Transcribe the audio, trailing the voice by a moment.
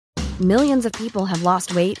Millions of people have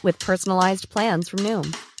lost weight with personalized plans from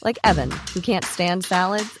Noom. Like Evan, who can't stand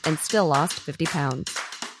salads and still lost 50 pounds.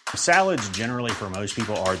 Salads generally for most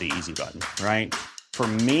people are the easy button, right? For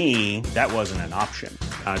me, that wasn't an option.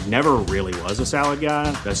 I never really was a salad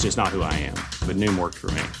guy. That's just not who I am. But Noom worked for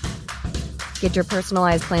me. Get your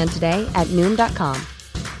personalized plan today at Noom.com.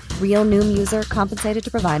 Real Noom user compensated to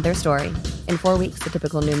provide their story. In 4 weeks, the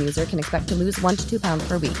typical Noom user can expect to lose 1 to 2 pounds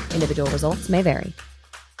per week. Individual results may vary.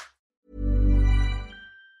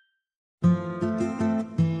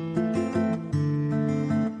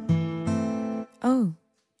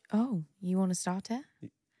 Oh, you want to start it?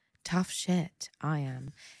 Tough shit, I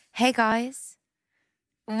am. Hey, guys.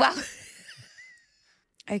 Well,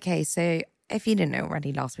 okay, so if you didn't know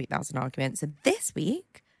already, last week that was an argument. So this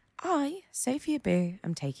week, I, Sophie Abu,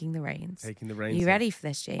 am taking the reins. You ready for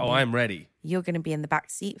this, Jamie? Oh, I'm ready. You're going to be in the back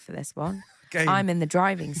seat for this one. Okay. I'm in the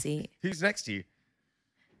driving seat. Who's next to you?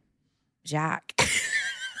 Jack.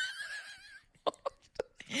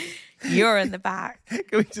 You're in the back.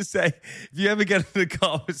 Can we just say, if you ever get in the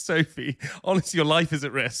car with Sophie, honestly, your life is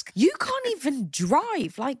at risk. You can't even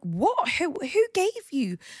drive. Like, what? Who gave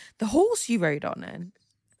you the horse you rode on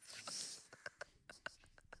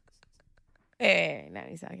in? No,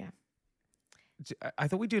 he's that again. I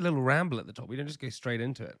thought we'd do a little ramble at the top. We don't just go straight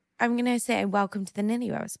into it. I'm going to say welcome to the Ninny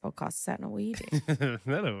Rose podcast. Is that not what you do?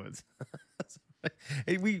 No,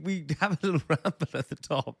 we have a little ramble at the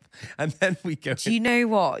top and then we go. Do you know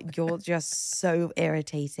what? You're just so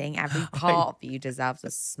irritating. Every part of you deserves a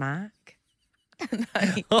smack.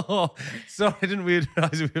 Oh, sorry, I didn't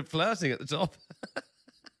realise we were flirting at the top.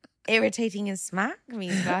 Irritating and smack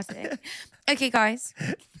means flirting. Okay, guys.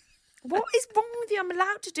 What is wrong with you? I'm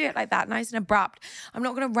allowed to do it like that, nice and abrupt. I'm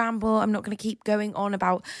not going to ramble. I'm not going to keep going on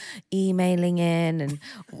about emailing in and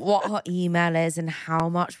what our email is and how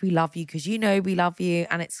much we love you, because you know we love you,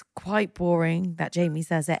 and it's quite boring that Jamie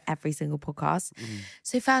says it every single podcast.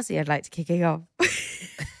 So firstly, I'd like to kick it off.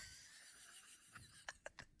 This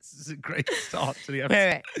is a great start to the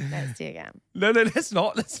episode. Wait, let's do it again. No, let's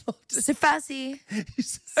not. So firstly, You're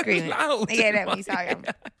so scream it. loud. Okay, let me start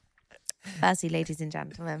again. Firstly, ladies and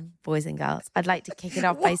gentlemen, boys and girls, I'd like to kick it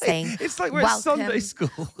off by saying, it's like we're at Sunday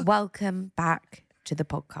school. Welcome back to the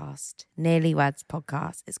podcast, Nearly Words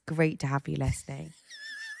Podcast. It's great to have you listening.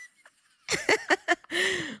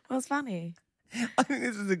 What's funny? I think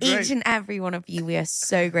this is a great... Each and every one of you, we are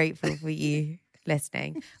so grateful for you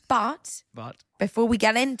listening. But before we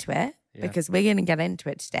get into it, because we're going to get into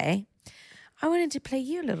it today, I wanted to play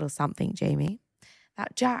you a little something, Jamie,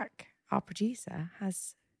 that Jack, our producer,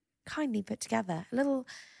 has kindly put together. A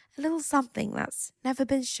little something that's never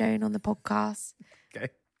been shown on the podcast. Okay.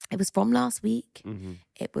 It was from last week. Mm-hmm.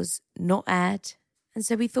 It was not aired. And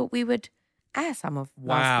so we thought we would air some of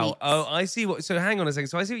last week's. Oh, I see what... So hang on a second.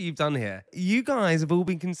 So I see what you've done here. You guys have all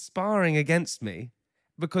been conspiring against me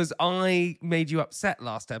because I made you upset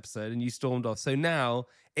last episode and you stormed off. So now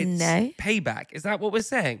it's payback. Is that what we're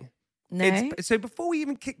saying? No. So before we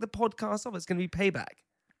even kick the podcast off, it's going to be payback.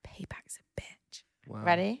 Payback's a bitch. Wow.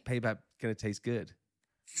 Ready? Payback going to taste good.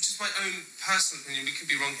 Just my own personal opinion, we could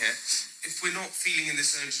be wrong here. If we're not feeling in the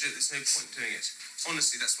zone to do it, there's no point doing it.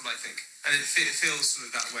 Honestly, that's what I think. And it feels sort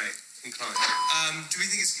of that way, inclined. Do we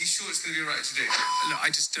think you sure it's going to be right to do? Look,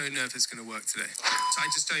 I just don't know if it's going to work today. So I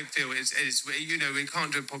just don't feel it is, you know, we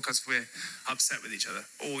can't do a podcast if we're upset with each other.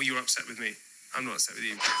 Or you're upset with me. I'm not upset with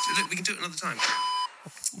you. So look, we can do it another time.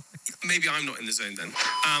 Maybe I'm not in the zone then.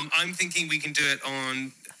 I'm thinking we can do it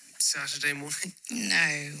on Saturday morning.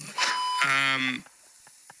 No.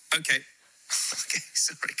 Okay. Okay,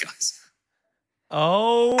 sorry, guys.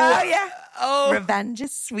 Oh yeah. Oh. Revenge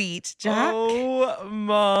is sweet, Jack. Oh,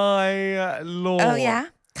 my Lord. Oh, yeah.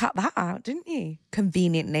 Cut that out, didn't you?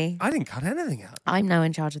 Conveniently. I didn't cut anything out. I'm now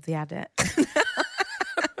in charge of the edit.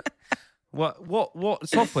 What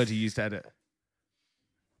software do you use to edit?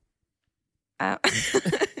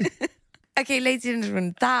 Okay, ladies and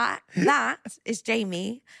gentlemen, that is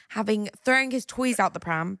Jamie throwing his toys out the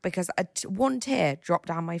pram because one tear dropped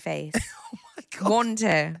down my face. Oh my God. One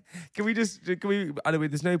tear. Can we, I know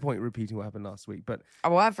there's no point repeating what happened last week, but...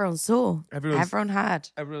 Oh, well, everyone saw. Everyone heard.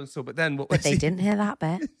 Everyone saw, but then what But they didn't hear that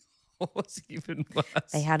bit. What was even worse?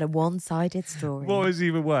 They had a one-sided story. What was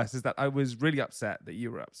even worse is that I was really upset that you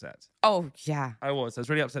were upset. Oh, yeah. I was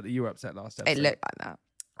really upset that you were upset last episode. It looked like that.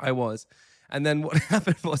 I was. And then what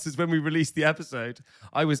happened is when we released the episode,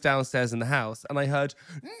 I was downstairs in the house and I heard,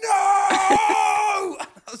 no! I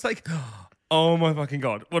was like, oh my fucking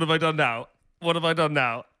God, what have I done now? What have I done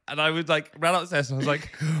now? And I was like, ran upstairs and I was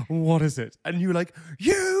like, what is it? And you were like,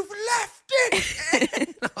 you've left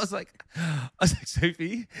it. I was like,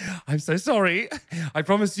 Sophie, I'm so sorry. I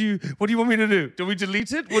promise you. What do you want me to do? Do we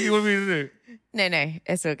delete it? What do you want me to do? No,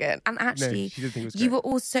 it's all good. And actually, she did think it was you great. were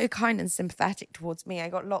all so kind and sympathetic towards me. I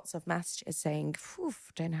got lots of messages saying,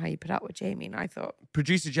 don't know how you put up with Jamie. And I thought...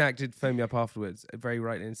 Producer Jack did phone me up afterwards, very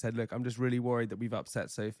rightly, and said, look, I'm just really worried that we've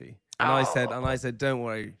upset Sophie. And I said, don't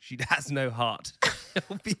worry, she has no heart.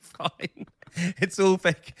 It'll be fine. It's all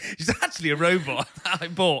fake. She's actually a robot that I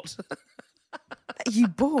bought. That you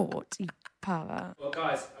bought, you pervert. Well,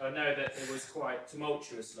 guys, I know that it was quite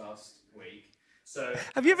tumultuous last week. So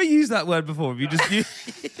Have you ever used that word before? Have you just used...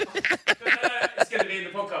 it's going to be in the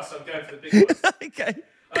podcast, so I'm going for the big one. Okay.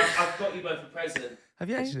 I've got you both a present. Have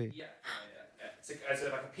you actually? Yeah. It's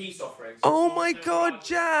like a peace offering. Oh my God,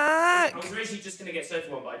 Jack! I was originally just going to get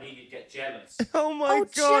Sophie one, but I knew you'd get jealous. Oh my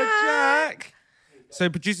God, Jack! So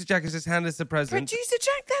producer Jack has just handed us a present. Producer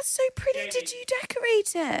Jack, that's so pretty. Did you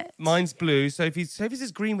decorate it? Mine's blue. Sophie's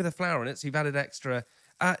is green with a flower on it, so you've added extra.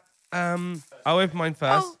 I'll open mine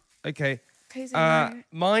first. Oh. Okay. Cozy note.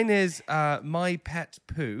 Mine is my pet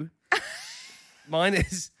poo. Mine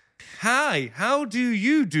is, hi, how do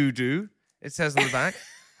you do? It says on the back.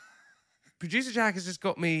 Producer Jack has just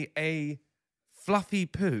got me a fluffy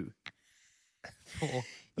poo.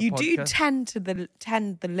 You do podcast. tend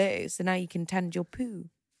the loo, so now you can tend your poo.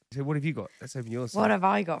 So what have you got? Let's open yours. What have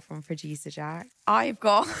I got from Producer Jack? I've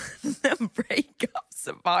got the breakup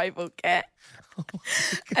survival kit,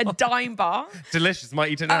 a dime bar. Delicious.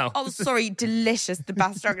 Might eat it now. Sorry, delicious, the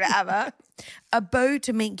best chocolate ever. A bow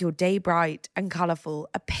to make your day bright and colourful,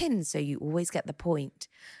 a pin so you always get the point,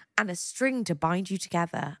 and a string to bind you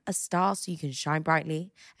together, a star so you can shine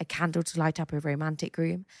brightly, a candle to light up a romantic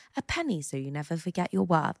room, a penny so you never forget your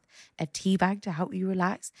worth, a tea bag to help you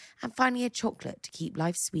relax, and finally a chocolate to keep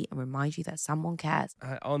life sweet and remind you that someone cares.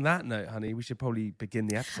 On that note, honey, we should probably begin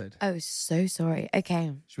the episode. Oh, so sorry.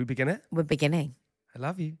 Okay, Should we begin it? we're beginning. I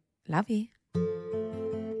love you. Love you.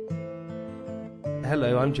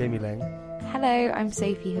 Hello, I'm Jamie Lang. Hello, I'm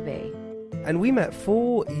Sophie Habib. And we met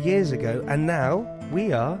 4 years ago, and now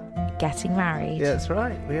we are... Getting married. Yeah, that's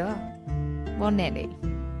right, we are. Well, nearly.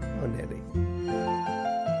 Oh, nearly.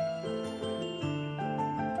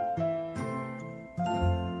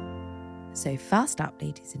 So first up,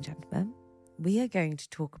 ladies and gentlemen, we are going to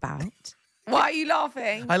talk about... Why are you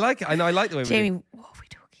laughing? I like it. I know, I like the way we do. Jamie, what are we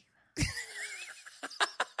talking about?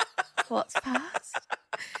 What's first?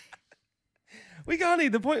 We can't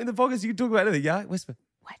need the point in the podcast. You can talk about anything, yeah? Whisper.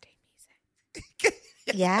 Wedding music.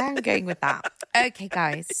 Yeah, I'm going with that. Okay,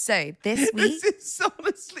 guys. So this week, This is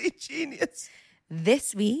honestly genius.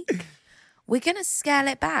 we're going to scale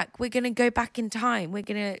it back. We're going to go back in time. We're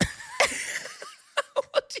going to...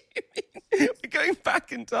 What do you mean? We're going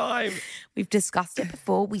back in time. We've discussed it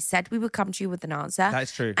before. We said we would come to you with an answer.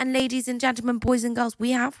 That's true. And ladies and gentlemen, boys and girls,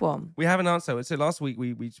 we have one. We have an answer. So last week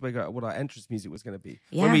we spoke about what our entrance music was going to be.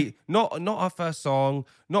 Yeah. When we not our first song,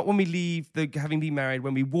 not when we leave the having been married,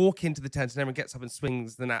 when we walk into the tent and everyone gets up and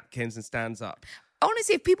swings the napkins and stands up.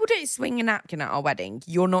 Honestly, if people don't swing a napkin at our wedding,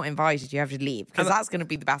 you're not invited. You have to leave because that's going to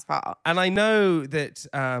be the best part. And I know that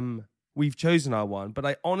we've chosen our one, but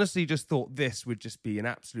I honestly just thought this would just be an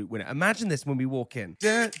absolute winner. Imagine this when we walk in.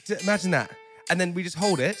 Imagine that. And then we just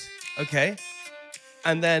hold it, okay?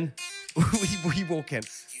 And then we walk in.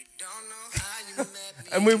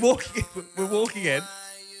 And we're walking in.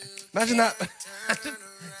 Imagine that.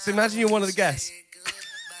 So imagine you're one of the guests.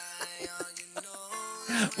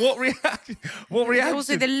 What reaction?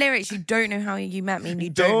 Also, the lyrics, you don't know how you met me and you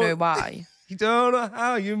don't know why. You don't know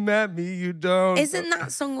how you met me, you don't. Isn't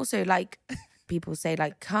that song also like, people say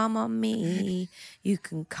like, come on me, you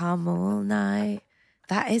can come all night.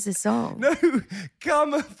 That is a song. No,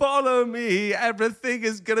 come and follow me. Everything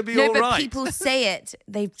is going to be all but right. people say it.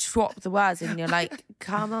 They've swapped the words and you're like,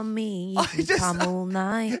 come on me, you can come all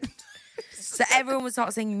night. So everyone would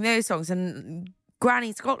start singing those songs and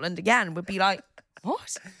Granny Scotland again would be like,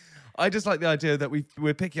 what? I just like the idea that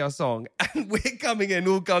we're picking our song and we're coming in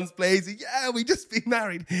all guns blazing. Yeah, we just been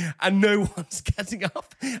married. And no one's getting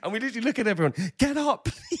up. And we literally look at everyone. Get up,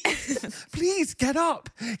 please. Please get up.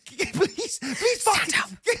 Please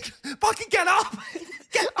fucking get up.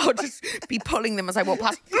 I'll just be pulling them as I walk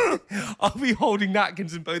past. I'll be holding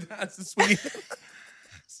napkins in both hands and swinging them.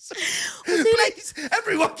 Also, Please,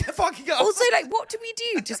 everyone get fucking up. Also, like, what do we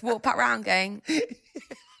do? Just walk back around going...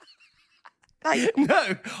 Like,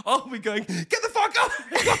 no, I'll be going, get the fuck up.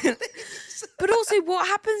 but also, what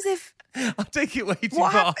happens if... I'll take it way too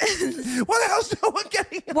What far. happens- Why the hell's no one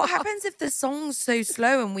getting up? What happens if the song's so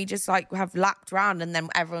slow and we just like have lapped around and then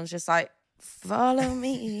everyone's just like, Follow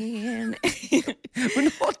me in.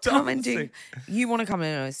 We're not Come and do. dancing. You want to come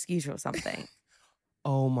in on a scooter or something?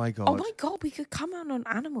 Oh my God. Oh my God, we could come in on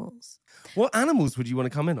animals. What animals would you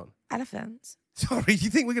want to come in on? Elephants. Sorry, you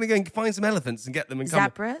think we're going to go and find some elephants and get them and come?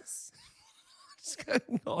 Zebras. What's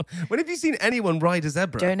going on? When have you seen anyone ride a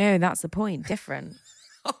zebra? Don't know, that's the point. Different.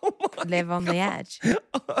 Oh my Live on the edge.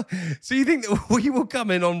 So you think that we will come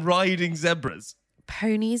in on riding zebras?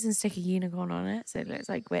 Ponies and stick a unicorn on it, so it looks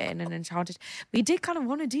like we're in an enchanted. We did kind of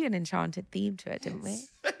want to do an enchanted theme to it, didn't we?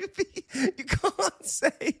 Sophie, you can't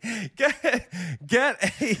say get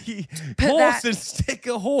a Put horse that- and stick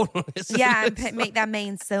a horn on it. So Yeah, it and looks make their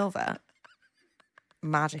mane silver.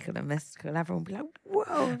 Magical and mystical. Everyone will be like,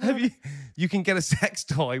 whoa. you can get a sex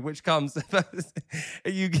toy which comes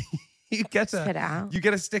you get Spit it out. you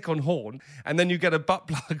get a stick-on horn and then you get a butt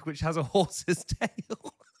plug which has a horse's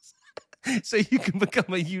tail. So you can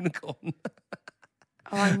become a unicorn.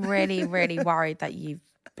 Oh, I'm really, really worried that you've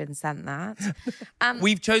been sent that.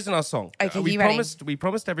 We've chosen our song. Okay, we you ready? we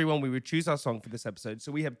promised everyone we would choose our song for this episode.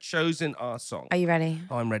 So we have chosen our song. Are you ready?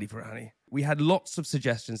 Oh, I'm ready for it, honey. We had lots of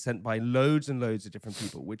suggestions sent by loads and loads of different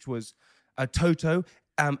people, which was Toto,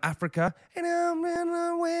 Africa, and I'm running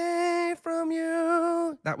away from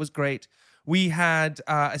you. That was great. We had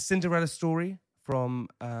a Cinderella story from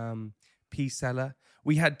P. Seller.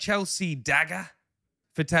 We had Chelsea Dagger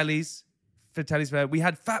for Telly's. We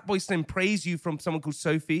had Fatboy Slim Praise You from someone called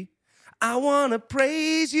Sophie. I want to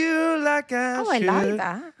praise you like I Oh, I should. like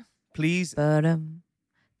that. Please.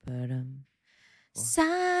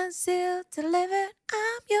 Signed, sealed, delivered,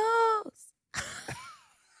 I'm yours.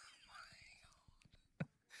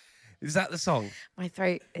 Is that the song? My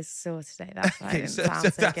throat is sore today. That's why it Okay, didn't so sound so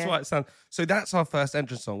that's good. why it sounds. So that's our first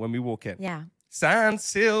entrance song when we walk in. Yeah. Signed,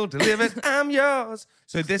 sealed, delivered, I'm yours.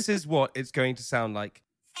 So this is what it's going to sound like.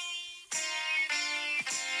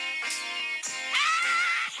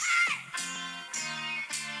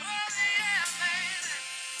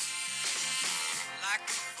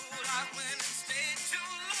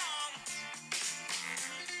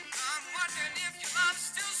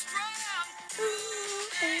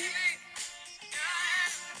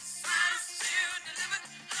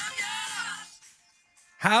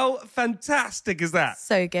 How fantastic is that?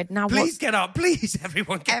 So good. Now, Please get up. Please,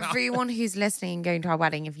 everyone get up. everyone who's listening and going to our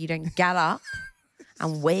wedding, if you don't get up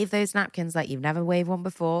and wave those napkins like you've never waved one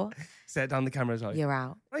before, Set down the camera. Sorry. you're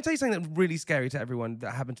out. Can I tell you something that's really scary to everyone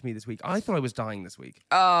that happened to me this week? I thought I was dying this week.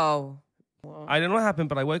 Oh. I don't know what happened,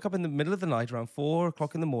 but I woke up in the middle of the night around 4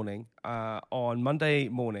 o'clock in the morning on Monday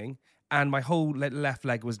morning, and my whole left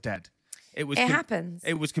leg was dead. It happens.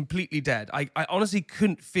 It was completely dead. I honestly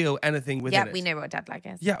couldn't feel anything within it. Yeah, we know what a dead leg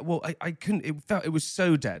is. Yeah, well, I couldn't. It was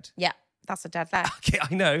so dead. Yeah, that's a dead leg. Okay,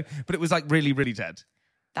 I know, but it was like really, really dead.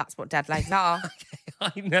 That's what dead legs are.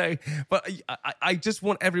 I know, but I just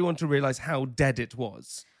want everyone to realize how dead it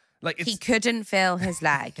was. Like He couldn't feel his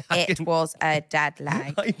leg. It was a dead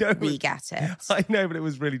leg. I know. We get it. I know, but it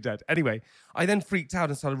was really dead. Anyway, I then freaked out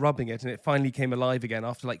and started rubbing it, and it finally came alive again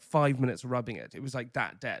after like 5 minutes of rubbing it. It was like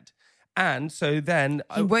that dead. And so then...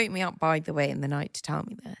 You woke me up, by the way, in the night to tell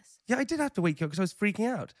me this. Yeah, I did have to wake you up because I was freaking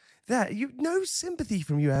out. No sympathy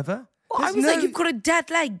from you ever. Well, I There's was no- like, you've got a dead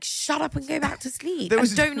leg. Shut up and go back to sleep. There And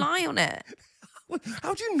was- don't lie on it.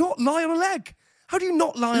 How do you not lie on a leg? How do you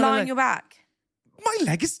not lie on a Lie leg? on your back. My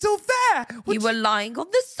leg is still there. What You do were lying on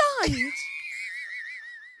the side.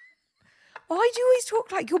 Why do you always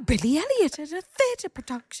talk like you're Billy Elliot at a theatre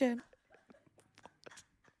production?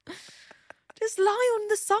 Just lie on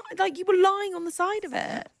the side, like you were lying on the side of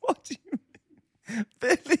it. What do you mean?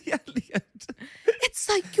 Billy Elliot. It's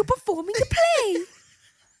like you're performing a play.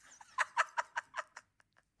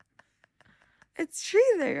 It's true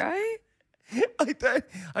though, right? I don't.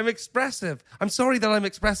 I'm expressive. I'm sorry that I'm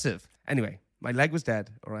expressive. Anyway, my leg was dead,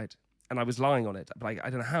 all right? And I was lying on it. But I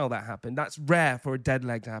don't know how that happened. That's rare for a dead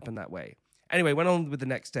leg to happen that way. Anyway, went on with the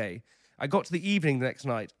next day. I got to the evening the next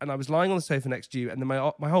night, and I was lying on the sofa next to you, and then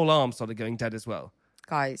my whole arm started going dead as well.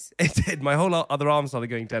 Guys, It did. My whole other arm started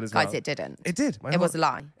going dead as well. it didn't. It did. It was a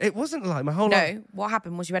lie. It wasn't a lie. My whole arm. No, what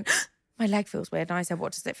happened was you went, my leg feels weird. And I said,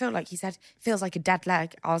 what does it feel like? He said, feels like a dead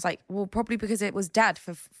leg. I was like, well, probably because it was dead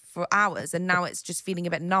for hours and now it's just feeling a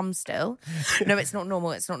bit numb still. No, it's not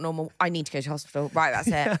normal. It's not normal. I need to go to hospital. Right, that's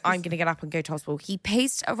it. I'm going to get up and go to hospital. He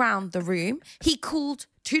paced around the room. He called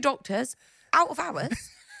 2 doctors out of hours.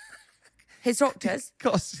 his doctors.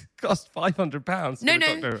 Cost £500.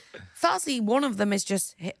 No. Firstly, one of them is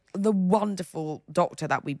just the wonderful doctor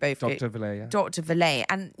that we both Dr. Villet, yeah. Dr. Villet.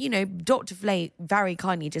 And, Dr. Villet very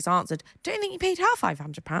kindly just answered, don't you think you paid her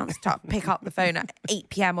 £500 to pick up the phone at 8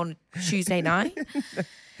 p.m. on Tuesday night?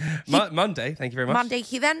 Monday, thank you very much. Monday,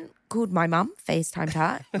 he then called my mum, FaceTimed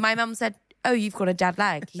her. My mum said, oh, you've got a dead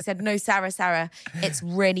leg. He said, no, Sarah, it's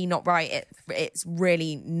really not right. It's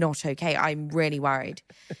really not okay. I'm really worried.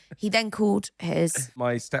 He then called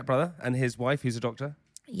my stepbrother and his wife, who's a doctor.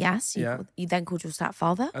 Yes. You then called your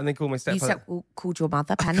stepfather. And then called my stepfather. You called your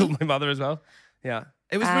mother, Penny. I called my mother as well. Yeah.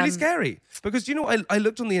 It was really scary because, I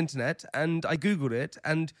looked on the internet and I Googled it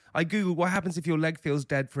and I Googled what happens if your leg feels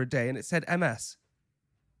dead for a day and it said MS.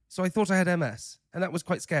 So I thought I had MS and that was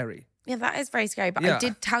quite scary. Yeah, that is very scary. But I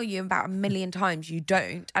did tell you about 1 million times you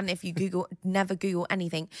don't. And if you Google, never Google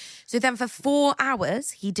anything. So then for 4 hours,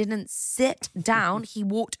 he didn't sit down. He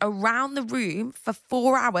walked around the room for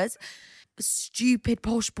 4 hours. Stupid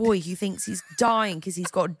posh boy who thinks he's dying because he's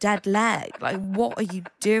got a dead leg. Like, what are you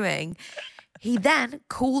doing? He then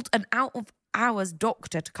called an out of hours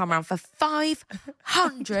doctor to come around for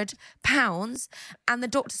 £500. And the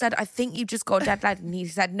doctor said, I think you've just got a dead leg. And he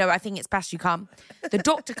said, no, I think it's best you come. The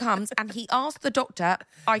doctor comes and he asked the doctor,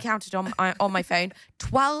 I counted on my phone,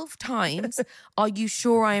 12 times, are you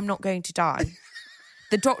sure I am not going to die?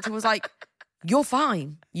 The doctor was like, you're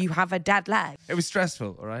fine. You have a dead leg. It was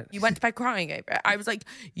stressful, all right? You went to bed crying over it. I was like,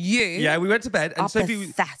 Yeah, we went to bed and Sophie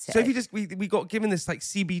pathetic. we got given this like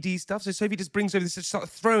CBD stuff. So Sophie just brings over this and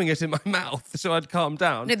started throwing it in my mouth so I'd calm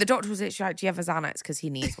down. No, the doctor was literally like, do you have a Xanax? Because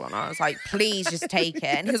he needs one. I was like, please just take it.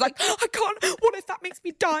 And he was like, I can't. What if that makes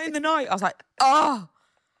me die in the night? I was like, oh,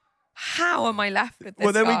 how am I left with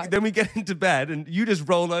this guy? Then we get into bed and you just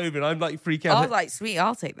roll over and I'm like freak out. I was like, sweet,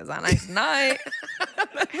 I'll take the Xanax tonight.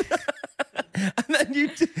 And then you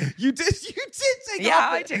did take yeah,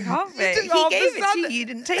 half I took half it. He He gave it to you. You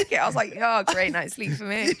didn't take it. I was like, oh, great night's sleep for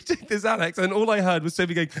me. You took the Xanax and all I heard was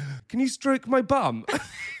Sophie going, can you stroke my bum? No,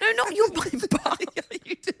 not your bum. Yeah,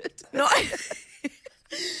 you did. Not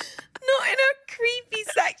in a creepy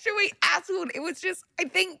sexual way at all. It was just, I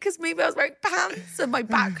think, because maybe I was wearing pants and my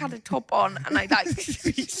back had a top on and I like...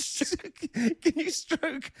 Can you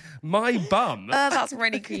stroke my bum? That's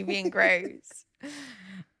really creepy and gross.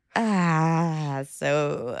 Okay,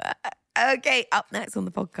 up next on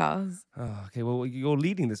the podcast. Oh, okay, well, you're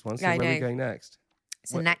leading this one, so Yeah, where are we going next?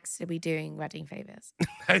 So next we'll be doing wedding favours.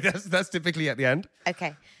 That's typically at the end.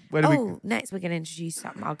 Okay. Where next we're going to introduce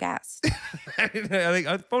our guest. I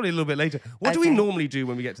think probably a little bit later. What do we normally do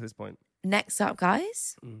when we get to this point? Next up,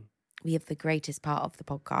 guys, we have the greatest part of the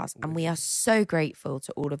podcast, and we are so grateful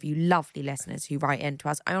to all of you lovely listeners who write into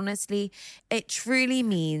us. It truly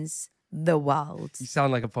means the world. You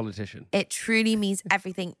sound like a politician. It truly means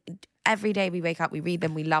everything. Every day we wake up, we read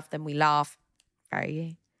them, we love them, we laugh.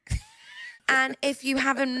 Very. And if you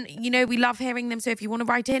haven't, we love hearing them. So if you want to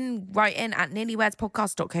write in at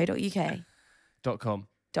nearlywedspodcast.co.uk. .com.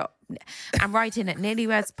 And write in at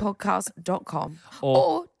nearlywedspodcast.com.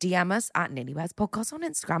 Or DM us at nearlywedspodcast on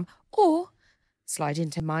Instagram. Or slide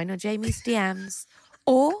into mine or Jamie's DMs.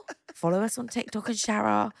 Or follow us on TikTok and share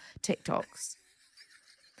our TikToks.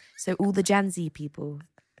 So all the Gen Z people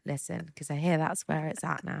listen, because I hear that's where it's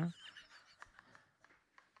at now.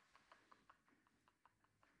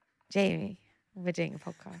 Jamie, we're doing a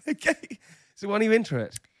podcast. Okay. So why don't you intro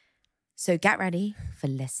it? So get ready for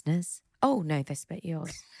listeners. Oh, no, this bit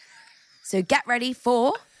yours. So get ready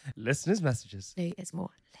for... Listeners' messages. No, it's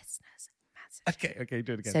more listeners' messages. Okay,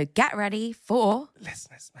 do it again. So get ready for...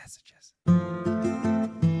 Listeners' messages.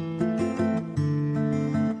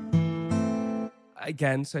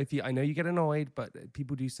 Again, Sophie, I know you get annoyed, but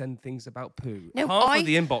people do send things about poo. No, Half of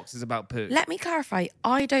the inbox is about poo. Let me clarify.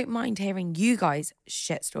 I don't mind hearing you guys'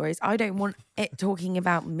 shit stories. I don't want it talking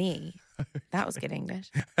about me. That was good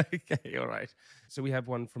English. Okay, all right. So we have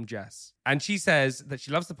one from Jess. And she says that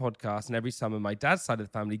she loves the podcast, and every summer my dad's side of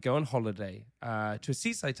the family go on holiday to a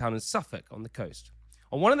seaside town in Suffolk on the coast.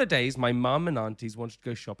 On one of the days, my mum and aunties wanted to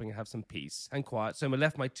go shopping and have some peace and quiet, so I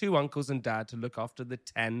left my 2 uncles and dad to look after the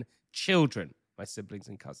 10 children. My siblings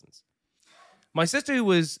and cousins. My sister, who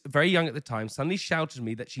was very young at the time, suddenly shouted at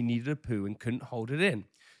me that she needed a poo and couldn't hold it in.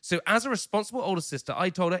 So as a responsible older sister, I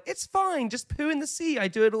told her, it's fine, just poo in the sea. I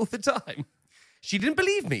do it all the time. She didn't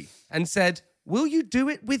believe me and said, will you do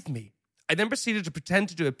it with me? I then proceeded to pretend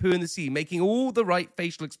to do a poo in the sea, making all the right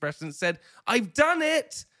facial expressions and said, I've done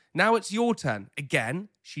it. Now it's your turn. Again,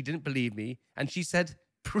 she didn't believe me and she said,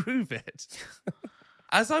 prove it.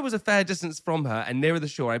 As I was a fair distance from her and nearer the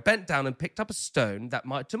shore, I bent down and picked up a stone that,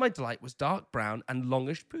 to my delight, was dark brown and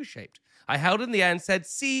longish poo-shaped. I held it in the air and said,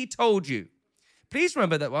 "See, told you." Please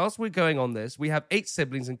remember that whilst we're going on this, we have 8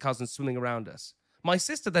 siblings and cousins swimming around us. My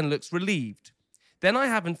sister then looks relieved. Then I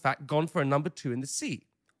have, in fact, gone for a number 2 in the sea.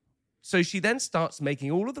 So she then starts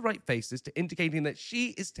making all of the right faces to indicating that she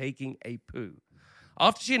is taking a poo.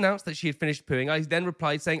 After she announced that she had finished pooing, I then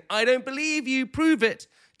replied saying, "I don't believe you, prove it."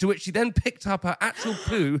 To which she then picked up her actual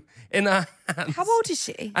poo in her hands. How old is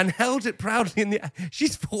she? And held it proudly in the air.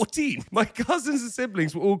 She's 14. My cousins and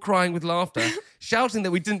siblings were all crying with laughter, shouting that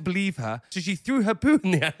we didn't believe her. So she threw her poo in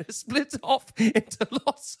the air, split off into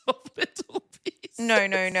lots of little pieces. No.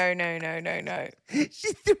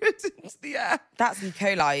 She threw it into the air. That's E.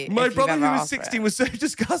 coli. My if brother, you've who ever was asked for 16, it. was so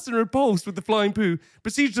disgusted and repulsed with the flying poo,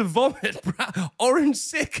 proceeded to vomit orange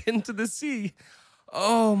sick into the sea.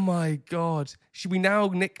 Oh my God. Should we now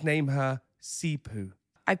nickname her Sea Poo?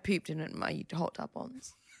 I pooped in my hot tub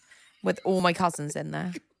once with all my cousins in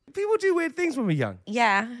there. People do weird things when we're young.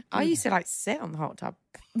 Yeah, I used to sit on the hot tub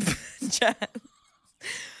chair.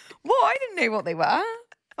 Well, I didn't know what they were.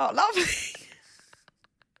 Oh, lovely.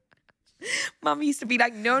 Mum used to be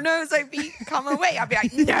like, no, Sophie, come away. I'd be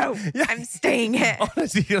like, no, I'm staying here.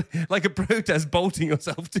 Honestly, like a protest, bolting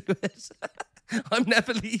yourself to it. I'm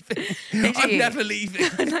never leaving. I'm never leaving.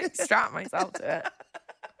 I strap myself to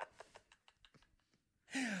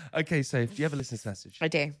it. Okay, so do you have a listener's message? I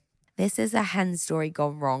do. This is a hen story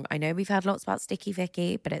gone wrong. I know we've heard lots about Sticky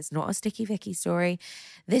Vicky, but it's not a Sticky Vicky story.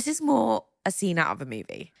 This is more a scene out of a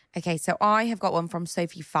movie. Okay, so I have got one from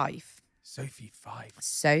Sophie 5. Sophie 5.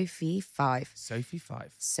 Sophie 5. Sophie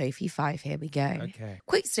 5. Sophie 5, here we go. Okay.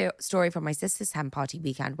 Quick story from my sister's hen party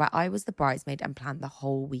weekend where I was the bridesmaid and planned the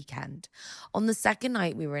whole weekend. On the second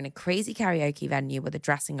night, we were in a crazy karaoke venue with a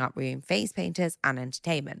dressing up room, face painters and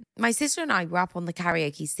entertainment. My sister and I were up on the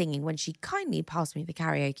karaoke singing when she kindly passed me the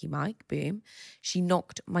karaoke mic. Boom. She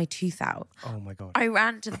knocked my tooth out. Oh my God. I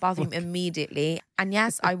ran to the bathroom immediately. And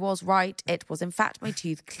yes, I was right. It was in fact my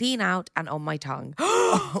tooth clean out and on my tongue.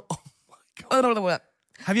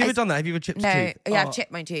 Have you ever done that? Have you ever chipped a tooth? Yeah, I've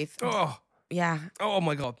chipped my tooth. Oh. Yeah. Oh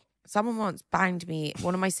my God. Someone once banged me,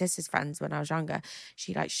 one of my sister's friends when I was younger,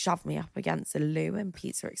 she shoved me up against the loo in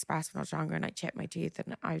Pizza Express when I was younger and I chipped my tooth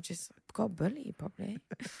and I just got bullied probably.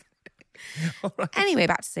 Right. Anyway,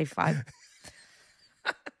 back to Sophie 5.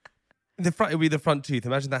 It would be the front tooth.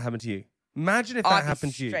 Imagine that happened to you. Imagine if that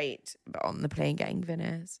happened to you. Straight on the plane getting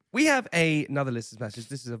veneers. We have another listener's message.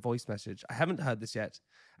 This is a voice message. I haven't heard this yet.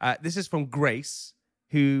 This is from Grace,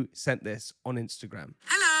 who sent this on Instagram.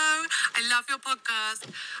 Hello, I love your podcast.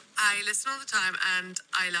 I listen all the time and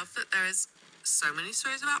I love that there is so many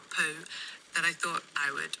stories about poo that I thought I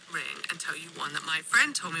would ring and tell you one that my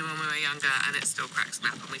friend told me when we were younger and it still cracks me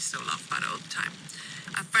up and we still laugh about it all the time.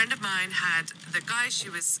 A friend of mine had the guy she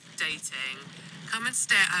was dating come and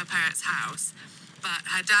stay at her parents' house, but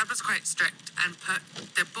her dad was quite strict and put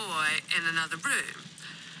the boy in another room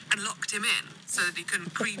and locked him in so that he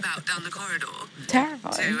couldn't creep out down the corridor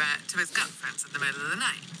Terrifying. to his girlfriends in the middle of the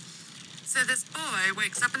night. So this boy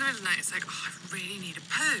wakes up in the middle of the night, it's like, oh, I really need a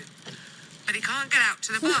poo. But he can't get out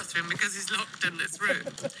to the bathroom because he's locked in this room.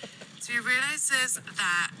 So he realises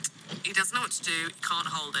that he doesn't know what to do, he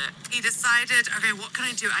can't hold it. He decided, okay, what can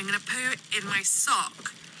I do? I'm going to poo in my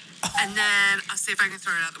sock and then I'll see if I can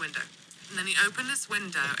throw it out the window. And then he opened this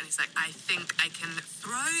window and he's like, I think I can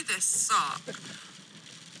throw this sock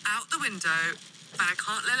out the window, but I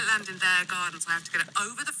can't let it land in their garden, so I have to get it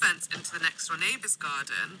over the fence into the next door neighbour's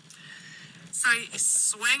garden. So he's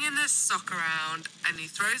swinging this sock around and he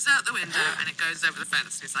throws it out the window and it goes over the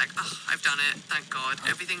fence. And he's like, oh, I've done it, thank God,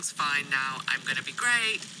 everything's fine now, I'm going to be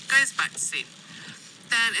great. Goes back to sleep.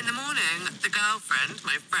 Then in the morning, the girlfriend,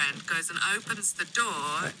 my friend, goes and opens the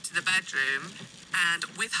door to the bedroom and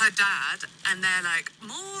with her dad, and they're like,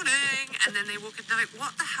 morning, and then they walk in, they're like,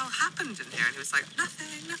 what the hell happened in here? And he was like,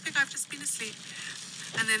 nothing, I've just been asleep.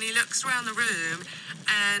 And then he looks around the room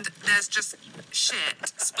and there's just shit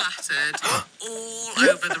splattered all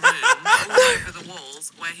over the room, all over the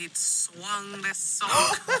walls, where he'd swung this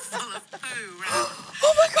sock full of poo around.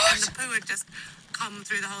 Oh my gosh! And the poo had just come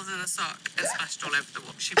through the holes in the sock and splashed all over the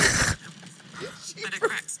wall. She was but it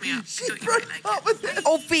cracks me up. She broke up with it.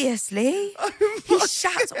 Obviously. He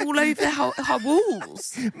shat all over her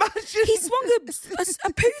walls. Imagine. He swung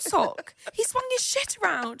a poo sock. He swung his shit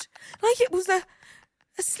around like it was a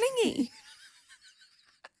slingy.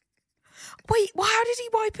 Wait, how did he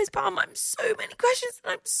wipe his bum? I'm so many questions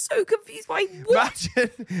and I'm so confused. Why? What?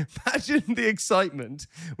 Imagine the excitement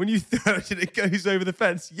when you throw it and it goes over the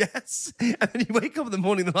fence. Yes. And then you wake up in the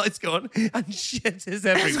morning, the lights go on, and shit is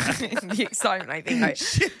everywhere. The excitement, I think. Like,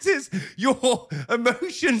 Shit is your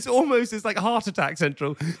emotions almost is like heart attack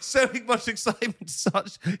central. So much excitement,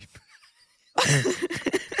 such.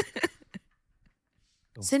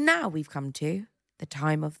 So now we've come to the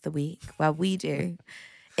time of the week where we do.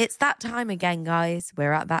 It's that time again, guys.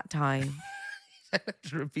 We're at that time. I have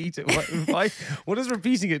to repeat it. What does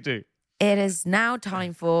repeating it do? It is now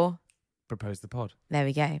time for... Propose the pod. There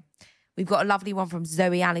we go. We've got a lovely one from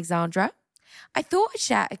Zoe Alexandra. I thought I'd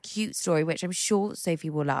share a cute story, which I'm sure Sophie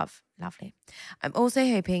will love. Lovely. I'm also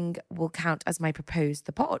hoping will count as my propose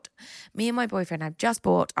the pod. Me and my boyfriend have just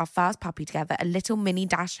bought our first puppy together, a little mini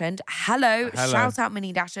dachshund. Hello. Shout out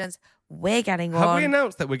mini dachshunds. We're getting one. Have we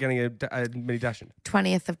announced that we're getting a mini dachshund?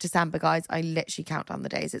 20th of December, guys. I literally count down the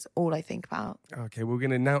days. It's all I think about. Okay, we're going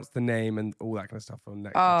to announce the name and all that kind of stuff on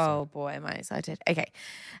next Oh, episode. boy, am I excited. Okay.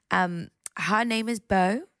 Her name is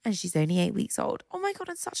Bo, and she's only 8 weeks old. Oh, my God,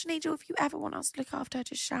 and such an angel. If you ever want us to look after her,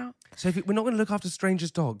 just shout. So we're not going to look after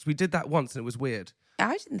strangers' dogs. We did that once and it was weird.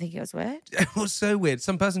 I didn't think it was weird. It was so weird.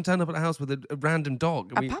 Some person turned up at the house with a random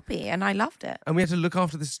dog. A puppy, and I loved it. And we had to look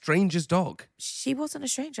after this stranger's dog. She wasn't a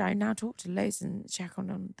stranger. I now talk to loads and check on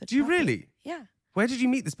the Do you puppy. really? Yeah. Where did you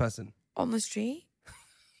meet this person? On the street.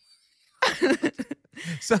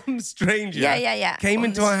 Some stranger Yeah. came On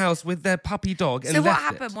into the our house with their puppy dog and So what left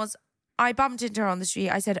happened it. was I bumped into her on the street.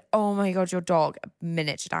 I said, oh my God, your dog, a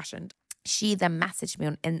miniature dachshund. She then messaged me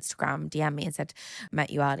on Instagram, DM me and said,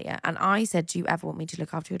 met you earlier. And I said, do you ever want me to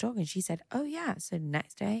look after your dog? And she said, oh yeah. So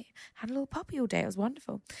next day, had a little puppy all day. It was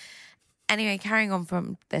wonderful. Anyway, carrying on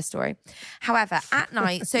from this story. However, at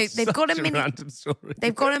night, so they've got a mini... random story.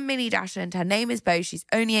 They've got a mini dachshund. Her name is Bo. She's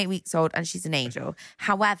only 8 weeks old and she's an angel.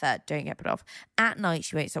 However, don't get put off. At night,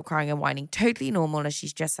 she won't stop crying and whining. Totally normal as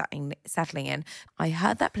she's just settling in. I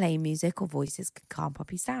heard that playing music or voices can calm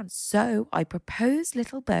puppies down. So I proposed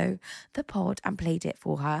little Bo the pod and played it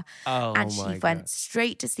for her. Oh, and she my went God.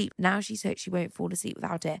 straight to sleep. Now she's hoped she won't fall asleep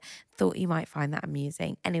without it. Thought you might find that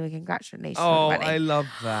amusing. Anyway, congratulations on Oh, the wedding. I love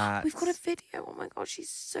that. We've got a video. Oh my God, she's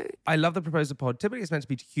so... I love the proposal pod. Typically, it's meant to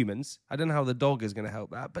be to humans. I don't know how the dog is going to help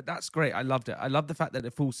that, but that's great. I loved it. I love the fact that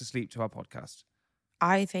it falls asleep to our podcast.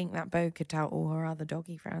 I think that Bo could tell all her other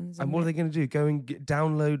doggy friends. And what are they going to do? Go and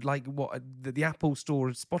download like what the Apple Store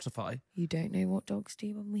of Spotify? You don't know what dogs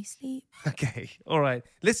do when we sleep. Okay, all right.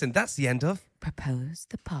 Listen, that's the end of Propose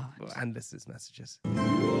the pod. and listeners' messages.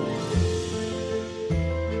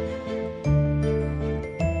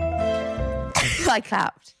 I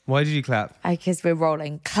clapped. Why did you clap? Because we're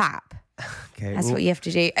rolling. Clap. Okay, That's well, what you have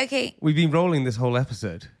to do. Okay. we've been rolling this whole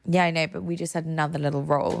episode. Yeah, I know, but we just had another little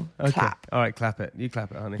roll. Okay, Clap. all right, clap it. You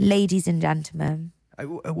clap it, honey. Ladies and gentlemen,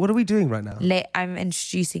 What are we doing right now? I'm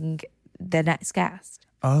introducing the next guest.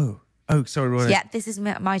 Oh, sorry, Roy. Yeah, this is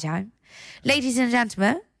my time. Ladies and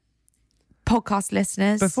gentlemen, podcast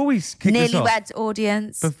listeners, Before we kick this off, newlyweds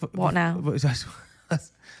audience. What now?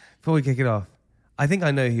 Before we kick it off, I think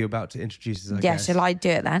I know who you're about to introduce as our Yeah, guest. shall I do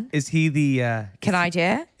it then? Is he the? Can I do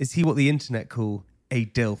it? Is he what the internet call a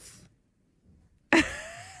DILF?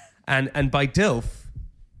 and by DILF,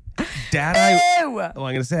 Dad. Ew! I'm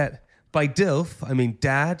going to say it. By DILF, I mean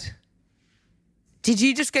Dad. Did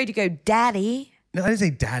you just go daddy? No, I didn't say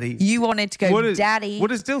Daddy. You wanted to go daddy. What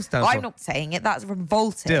does DILF stand for? I'm not saying it. That's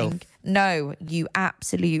revolting. Dilf. No, you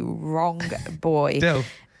absolute wrong boy. DILF.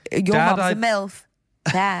 Your Dad, mum's a MILF.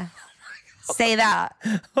 There. Say that.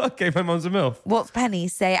 Okay, my mum's a MILF. What's Penny?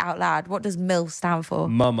 Say it out loud. What does MILF stand for?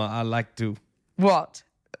 Mama, I like to. What?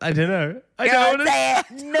 I don't know. I Go don't on, say it.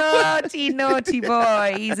 Naughty, naughty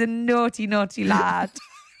boy. He's a naughty, naughty lad.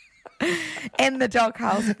 In the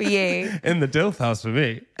doghouse for you. In the DILF house for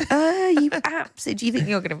me. You absolutely. Do you think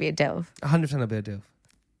you're going to be a DILF? 100% I'll be a DILF.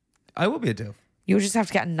 I will be a DILF. You'll just have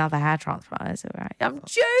to get another hair transplant. It's all right. I'm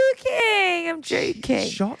joking. I'm joking.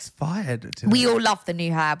 Shots fired. We all love the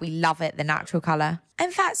new hair. We love it, the natural colour. In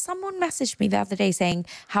fact, someone messaged me the other day saying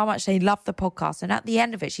how much they love the podcast. And at the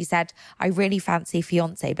end of it, she said, I really fancy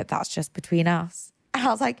fiance, but that's just between us. And I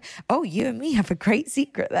was like, oh, you and me have a great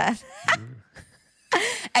secret then.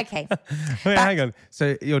 Okay. Wait, hang on.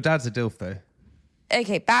 So your dad's a DILF though?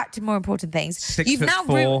 Okay, back to more important things.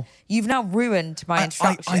 6'4". You've now ruined my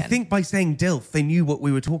introduction. I think by saying DILF, they knew what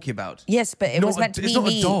we were talking about. Yes, but it was meant to be It's not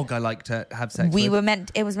me. a dog I like to have sex with.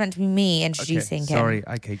 It was meant to be me Okay, introducing him. sorry.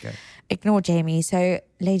 Okay, go. Ignore Jamie. So,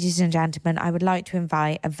 ladies and gentlemen, I would like to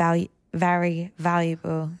invite a very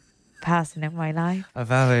valuable person in my life. A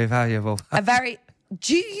very valuable. A very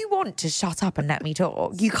Do you want to shut up and let me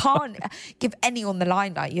talk? You can't give anyone the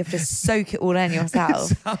limelight. You have to soak it all in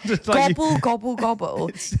yourself. Gobble, gobble, gobble.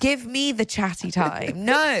 Give me the chatty time.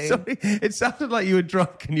 No. Sorry, it sounded like you were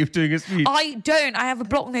drunk and you were doing a speech. I don't. I have a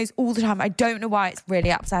blocked nose all the time. I don't know why it's really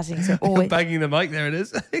upsetting. So always banging the mic. There it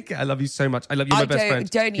is. Okay, I love you so much. I love you, my best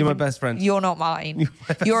friend. You're my best friend. You're not mine.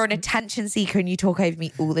 You're an attention seeker and you talk over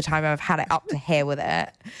me all the time. I've had it up to here with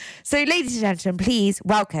it. So, ladies and gentlemen, please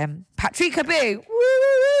welcome Patricia Boo. Woo,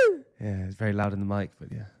 woo, woo. Yeah, it's very loud in the mic,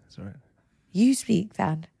 but yeah, it's all right. You speak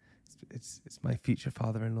then. It's my future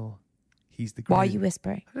father-in-law. He's the. Why are you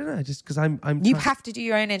whispering? I don't know. Just because I'm. You have to do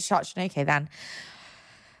your own introduction. Okay, then.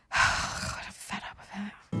 God, I'm fed up with it.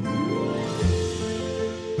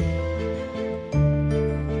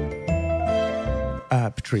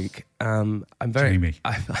 Patrick, I'm very. Jamie.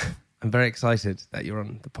 I'm very excited that you're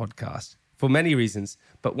on the podcast for many reasons,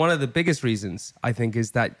 but one of the biggest reasons I think is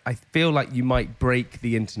that I feel like you might break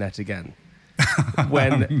the internet again.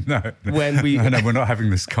 When we're not having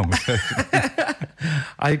this conversation.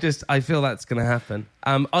 I feel that's going to happen.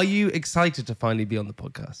 Are you excited to finally be on the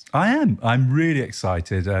podcast? I am. I'm really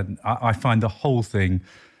excited, and I find the whole thing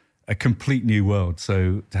a complete new world.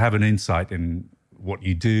 So to have an insight in what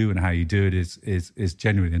you do and how you do it is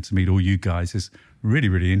genuine, and to meet all you guys is really,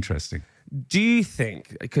 really interesting. Do you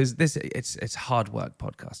think, because it's hard work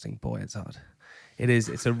podcasting, boy, it's hard. It is.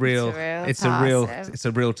 It's a real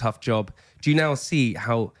tough job. Do you now see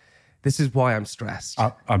how? This is why I'm stressed.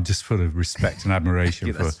 I'm just full of respect and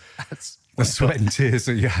admiration for the sweat and tears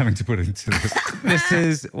that you're having to put into this. This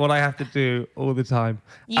is what I have to do all the time.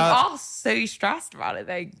 You are so stressed about it,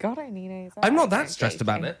 though. God only knows. I'm not that stressed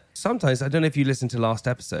about it. Sometimes, I don't know if you listened to last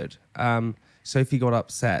episode. Sophie got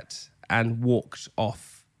upset and walked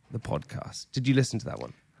off the podcast. Did you listen to that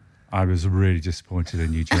one? I was really disappointed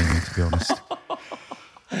in you, Jamie, to be honest.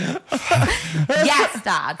 Yes,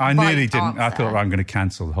 Dad. I nearly didn't. I thought I'm going to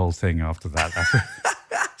cancel the whole thing after that.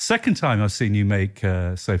 Second time I've seen you make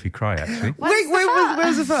Sophie cry, actually.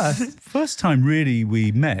 Where's the first? First time, really,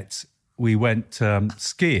 we met, we went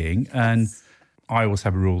skiing, and I always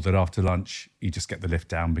have a rule that after lunch, you just get the lift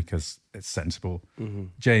down because it's sensible. Mm-hmm.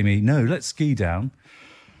 Jamie, no, let's ski down.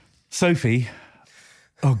 Sophie,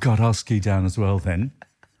 oh God, I'll ski down as well then.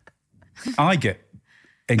 I get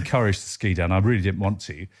encouraged to ski down. I really didn't want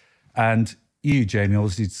to. And you, Jamie,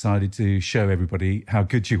 obviously decided to show everybody how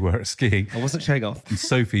good you were at skiing. I wasn't showing off. And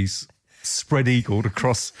Sophie's spread-eagled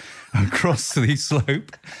across the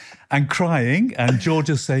slope and crying. And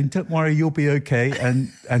Georgia's saying, don't worry, you'll be okay.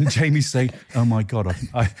 And Jamie's saying, oh my God,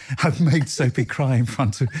 I've made Sophie cry in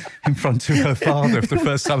front of her father for the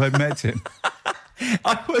first time I met him.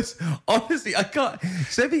 I was, honestly, I can't.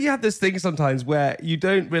 Sophie, you have this thing sometimes where you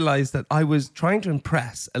don't realise that I was trying to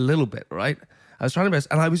impress a little bit, right? I was trying to impress,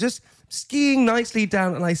 and I was just skiing nicely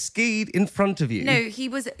down, and I skied in front of you. No, he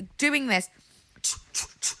was doing this.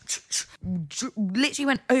 Literally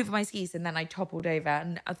went over my skis, and then I toppled over,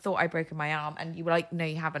 and I thought I'd broken my arm, and you were like, no,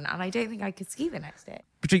 you haven't. And I don't think I could ski the next day.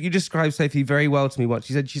 Patrick, you described Sophie very well to me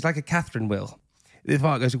once. You said she's like a Catherine wheel. The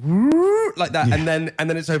fart goes like that, yeah. and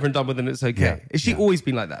then it's over and done with, and it's okay. Yeah. Has she always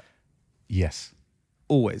been like that? Yes.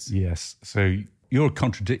 Always? Yes. So you're a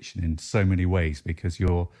contradiction in so many ways, because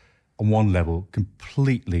you're, on one level,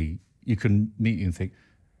 completely, you can meet you and think,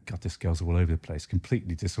 God, this girl's all over the place,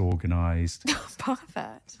 completely disorganised.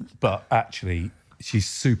 Perfect. But actually, she's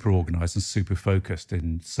super organised and super focused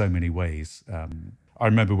in so many ways. I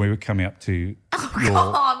remember we were coming up to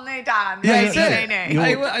God, no, Dan. No.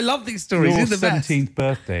 I love these stories. Your the 17th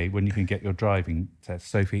birthday, when you can get your driving test.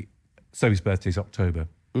 Sophie's birthday is October.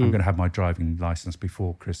 I'm going to have my driving licence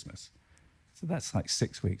before Christmas. So that's like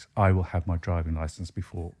 6 weeks. I will have my driving licence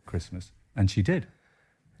before Christmas. And she did.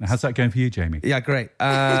 Now, how's that going for you, Jamie? Yeah, great.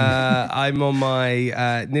 I'm on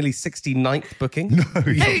my nearly 69th booking. No,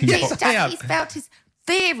 He's felt his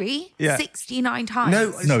theory 69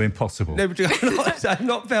 times. No, impossible. No, I've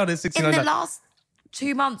not failed it 69 times. In the last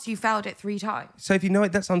 2 months, you failed it 3 times. Sophie, no,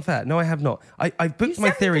 that's unfair. No, I have not. I've booked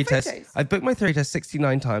my theory test. I've booked my theory test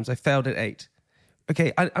 69 times. I failed it 8.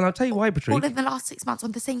 Okay, and I'll tell you why, Patrick. All in the last 6 months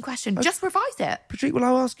on the same question. Just revise it. Patrick, well,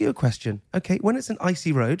 I'll ask you a question. Okay, when it's an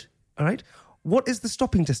icy road, all right, what is the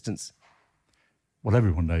stopping distance? Well,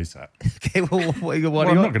 everyone knows that. Okay, well, what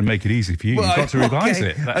I'm not going to make it easy for you. You've got to revise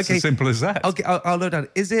it. That's as simple as that. Okay, I'll load down.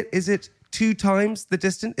 Is it 2 times the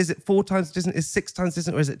distance? Is it 4 times the distance? Is it 6 times the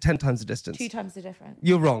distance? Or is it 10 times the distance? 2 times the difference.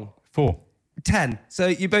 You're wrong. 4. 10. So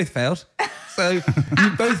you both failed. So you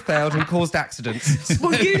both failed and caused accidents.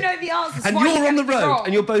 Well, you know the answer. And you're on the road.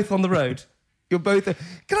 And you're both on the road. You're both...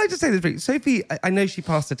 Can I just say this? Sophie, I know she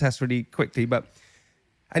passed the test really quickly, but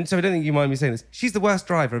And so I don't think you mind me saying this. She's the worst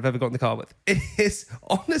driver I've ever got in the car with. It is,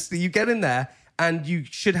 honestly, you get in there and you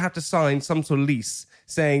should have to sign some sort of lease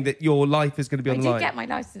saying that your life is going to be on the I line. did get my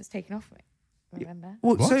license taken off me. Remember?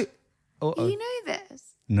 Well, What? so, You know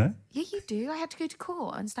this? No? Yeah, you do. I had to go to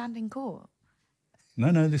court and stand in court.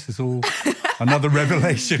 No, this is all another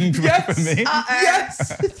revelation for me.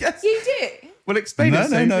 yes, yes. You do? Well, explain it.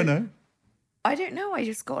 Sophie. No. I don't know. I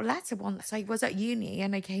just got a letter once. I was at uni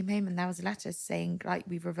and I came home and there was a letter saying, like,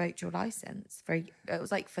 we've revoked your license. It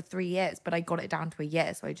was like for 3 years, but I got it down to a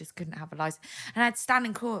year, so I just couldn't have a license. And I had to stand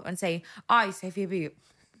in court and say, I, Sophie Boot,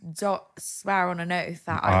 swear on an oath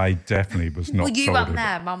that I definitely was not Well, you told weren't of it.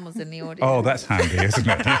 there. Mum was in the audience. Oh, that's handy, isn't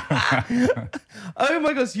it? Oh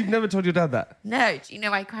my gosh, you've never told your dad that? No, do you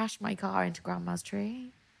know I crashed my car into Grandma's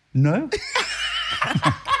tree? No?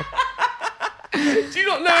 Do you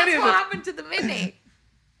not know any That's of what it? happened to the Mini.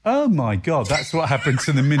 Oh my God, that's what happened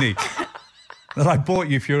to the Mini that I bought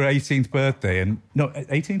you for your 18th birthday. And no,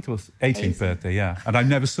 18th or 18th birthday, yeah. And I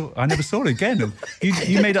never saw it again. And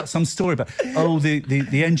you made up some story about,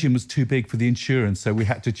 the engine was too big for the insurance, so we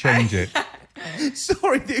had to change it.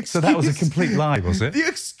 Sorry, the excuse. So that was a complete lie, was it? The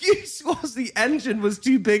excuse was the engine was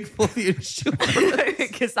too big for the insurance.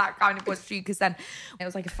 Because that kind of was true. Because then it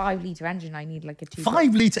was like a 5-litre engine. I need like a 2.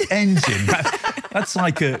 5-litre engine. That's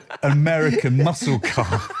like an American muscle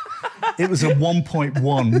car. It was a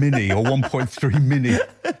 1.1 Mini or 1.3 Mini.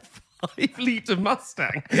 5-litre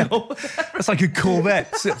Mustang. That's like a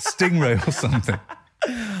Corvette Stingray or something.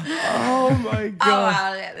 Oh my God. Oh,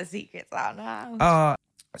 I'll get the secrets out now.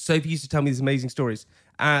 Sophie used to tell me these amazing stories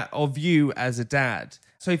of you as a dad.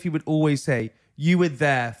 Sophie would always say, you were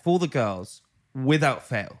there for the girls without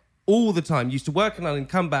fail. All the time. You used to work on and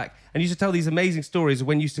come back and used to tell these amazing stories of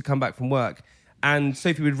when you used to come back from work. And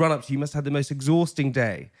Sophie would run up to you. You must have had the most exhausting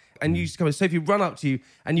day. And you used to come and Sophie would run up to you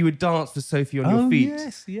and you would dance for Sophie on your feet.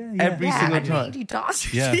 Yes, yeah. Every single time. I do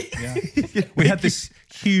dance. Yeah. We had this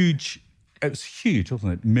huge, it was huge,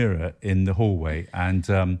 wasn't it, mirror in the hallway.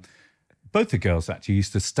 And both the girls actually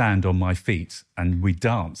used to stand on my feet and we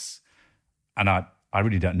dance. And I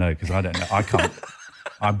really don't know because I don't know. I can't.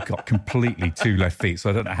 I've got completely 2 left feet, so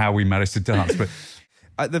I don't know how we managed to dance. But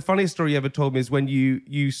the funniest story you ever told me is when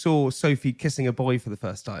you saw Sophie kissing a boy for the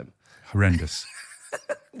first time. horrendous.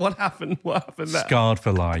 What happened? What happened there? Scarred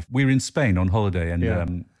for life. We were in Spain on holiday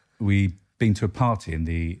and we'd been to a party in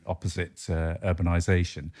the opposite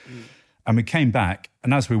urbanisation. And we came back,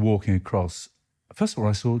 and as we were walking across, first of all,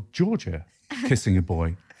 I saw Georgia kissing a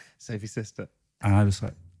boy. Sophie's sister. And I was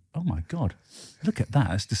like, oh my God, look at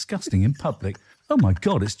that. It's disgusting in public. Oh my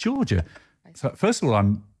God, it's Georgia. So first of all,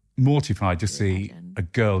 I'm mortified to see a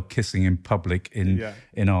girl kissing in public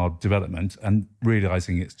in our development and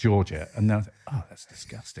realising it's Georgia. And then I thought, oh, that's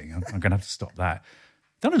disgusting. I'm going to have to stop that.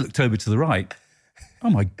 Then I looked over to the right.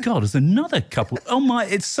 Oh my God, there's another couple. Oh my,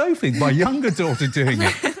 it's Sophie, my younger daughter, doing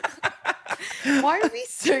it. Why are we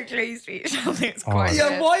so close to each other? It's quite Yeah,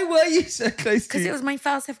 weird. why were you so close to Because it was my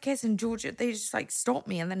first ever kiss and Georgia, they just like stopped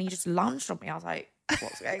me and then he just lunged on me. I was like,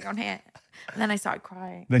 what's going on here? And then I started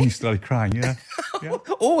crying. Then you started crying, yeah.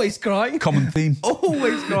 Always crying. Common theme.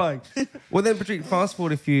 Always crying. Well, then, Patrick, fast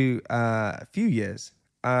forward a few years,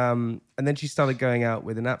 and then she started going out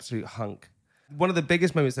with an absolute hunk. One of the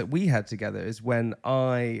biggest moments that we had together is when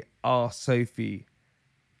I asked Sophie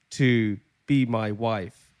to be my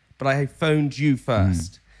wife, but I phoned you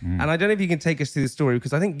first. And I don't know if you can take us through the story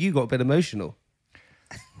because I think you got a bit emotional.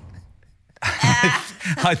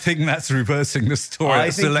 I think that's reversing the story. I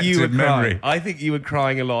That's think you were selective memory. crying. I think you were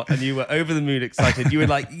crying a lot and you were over the moon excited. You were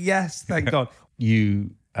like, yes, thank God.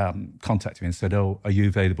 You contacted me and said, oh, are you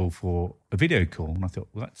available for a video call? And I thought,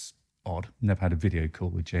 well, that's odd. Never had a video call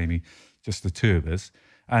with Jamie, just the two of us.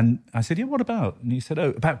 And I said, yeah, what about? And you said, oh,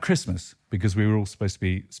 about Christmas, because we were all supposed to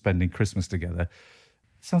be spending Christmas together.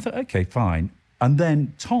 So I thought, okay, fine. And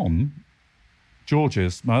then Tom,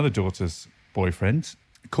 Georgia's, my other daughter's boyfriend,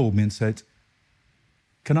 called me and said,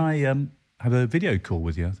 can I have a video call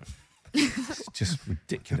with you? It's just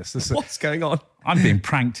ridiculous. What's going on? I'm being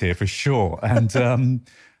pranked here for sure. And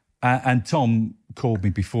Tom called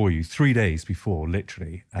me before you, 3 days before,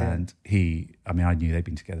 literally. And I knew they'd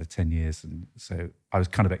been together 10 years. And so I was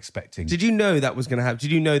kind of expecting. Did you know that was going to happen?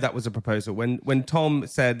 Did you know that was a proposal? When Tom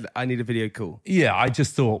said, I need a video call? Yeah, I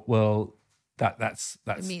just thought, well, that's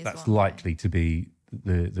likely to be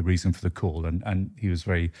the reason for the call. And he was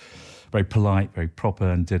very, very polite, very proper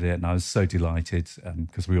and did it. And I was so delighted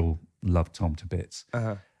because we all love Tom to bits.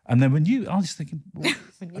 And then I was thinking,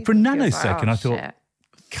 for a nanosecond, I thought,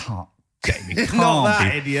 Jamie, can't Not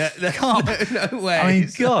that be. idiot. Can't. No way. I mean,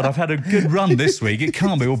 God, I've had a good run this week. It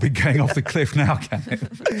can't be all be going off the cliff now, can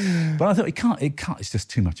it? But I thought it can't. It's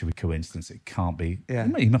just too much of a coincidence. It can't be. Yeah.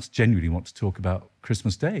 He must genuinely want to talk about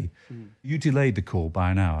Christmas Day. You delayed the call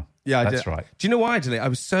by an hour. Yeah, that's did. right. Do you know why I delayed? I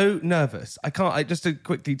was so nervous. Just to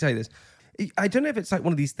quickly tell you this. I don't know if it's like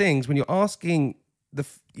one of these things when you're asking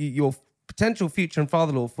your potential future and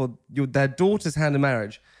father-in-law for their daughter's hand in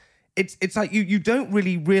marriage. It's like you don't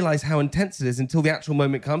really realise how intense it is until the actual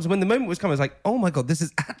moment comes. And when the moment was coming, I was like, oh my God, this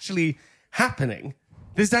is actually happening.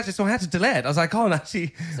 This is actually, so I had to delay it. I was like, I can't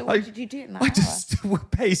actually. So what did you do in that I hour?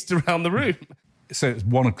 just paced around the room. So it was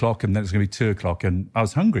 1 o'clock and then it's going to be 2 o'clock and I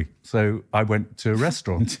was hungry. So I went to a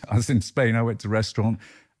restaurant. I was in Spain. I went to a restaurant,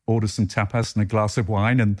 ordered some tapas and a glass of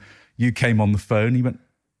wine. And you came on the phone. He went,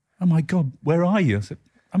 oh my God, where are you? I said,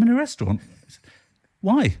 I'm in a restaurant. I said,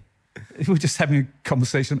 why? We were just having a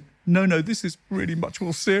conversation. No, this is really much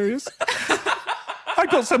more serious. I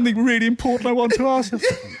got something really important I want to ask you.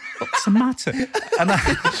 What's the matter?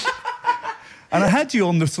 And I had you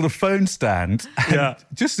on the sort of phone stand. And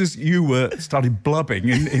just as you were started blubbing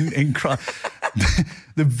in cry,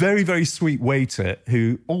 the very, very sweet waiter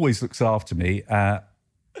who always looks after me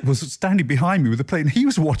was standing behind me with a plate, and he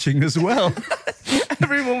was watching as well.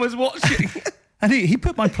 Everyone was watching. And he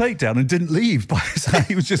put my plate down and didn't leave.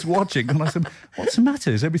 He was just watching. And I said, what's the matter?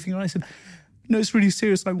 Is everything all right? I said, no, it's really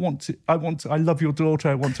serious. I love your daughter.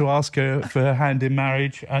 I want to ask her for her hand in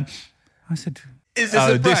marriage. And I said, Is this a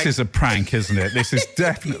prank? This is a prank, isn't it? This is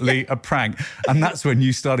definitely a prank. And that's when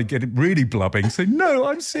you started getting really blubbing. So, no,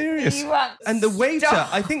 I'm serious. And the waiter,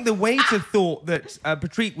 I think the waiter thought that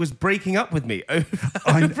Patrick was breaking up with me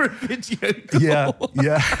over a video call.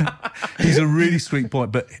 Yeah. He's a really sweet boy,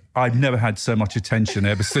 but I've never had so much attention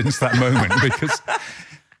ever since that moment because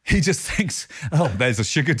he just thinks, oh, there's a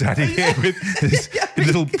sugar daddy here with this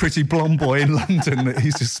little pretty blonde boy in London that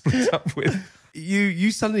he's just split up with.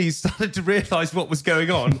 You suddenly started to realise what was going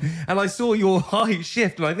on, and I saw your eye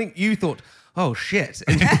shift, and I think you thought, oh shit,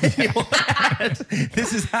 in your head,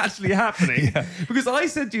 this is actually happening. Yeah. Because I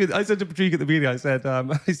said to Patrick at the beginning, I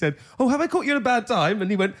said, oh, have I caught you at a bad time? And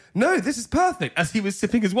he went, no, this is perfect, as he was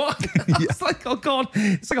sipping his wine. I was like, oh God,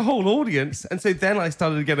 it's like a whole audience. And so then I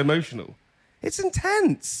started to get emotional. It's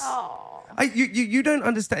intense. Oh. You don't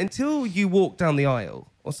understand until you walk down the aisle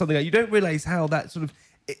or something. You don't realise how that sort of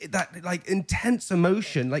that like intense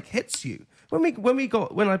emotion like hits you.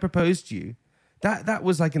 When I proposed to you, that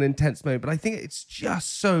was like an intense moment. But I think it's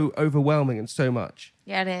just so overwhelming and so much.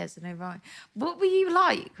 Yeah, it is. I know, right? What were you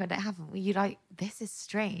like when it happened? Were you like, this is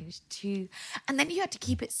strange too? And then you had to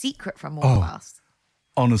keep it secret from all of us.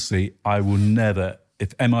 Honestly, I will never.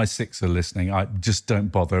 If MI6 are listening, I just don't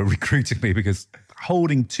bother recruiting me because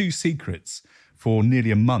holding two secrets for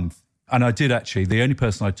nearly a month. And I did actually, the only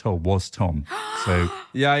person I told was Tom. So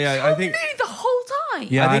Yeah. Tom I think knew the whole time.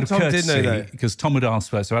 yeah, I I think had a Tom did know courtesy that. because Tom had asked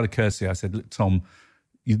first. So I had a courtesy. I said, look, Tom,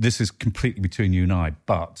 this is completely between you and I,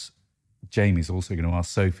 but Jamie's also going to ask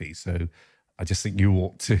Sophie. So I just think you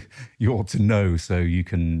ought to know so you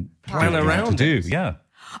can Plan do what you have around to it. do. Yeah.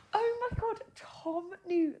 Oh my God, Tom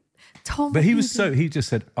knew. Tom, But he knew he just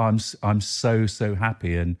said, I'm so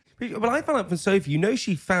happy. And But I found out from Sophie,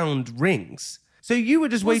 she found rings. So you were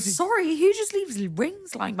just Well, waiting. sorry, who just leaves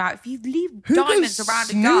rings lying about? If you leave Who diamonds goes around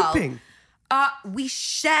snooping? a girl, we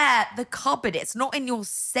share the cupboard. It's not in your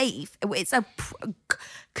safe. It's a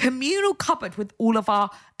communal cupboard with all of our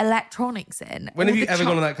electronics in. When All have you the ever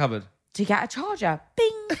gone on that cupboard? to get a charger?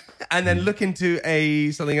 Bing. And then look into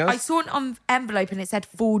something else? I saw an envelope and it said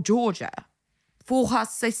for Georgia, for her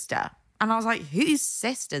sister. And I was like, whose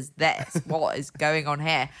sister's this? What is going on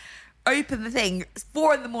here? Open the thing. It's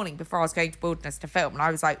 4 a.m. before I was going to Wilderness to film. And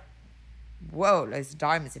I was like, whoa, loads of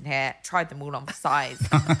diamonds in here. Tried them all on for size.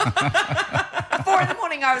 4 a.m.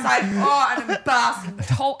 I was like, oh, and I'm embarrassing.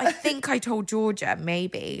 I think I told Georgia,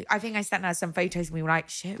 maybe. I think I sent her some photos and we were like,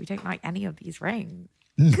 shit, we don't like any of these rings.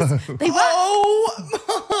 no. They weren't,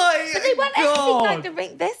 Oh my but they weren't God. anything like the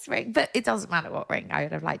ring, this ring. But it doesn't matter what ring. I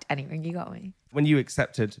would have liked any ring you got me. When you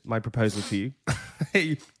accepted my proposal to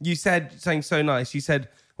you, you said something so nice. You said,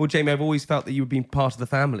 well, Jamie, I've always felt that you were being part of the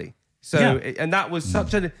family. So, Yeah. and that was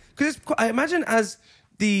such a, because I imagine as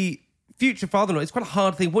the future father-in-law, it's quite a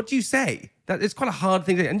hard thing. What do you say? That it's quite a hard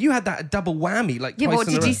thing to, and you had that double whammy, like Yeah, twice but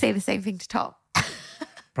in a did row. you say the same thing to Tom?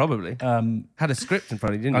 Probably. Had a script in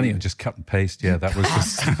front of you, didn't I you? think I just cut and paste. Yeah, that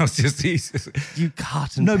was just easy. You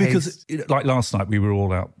cut and No, paste. because like last night we were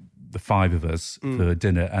all out, the 5 of us, for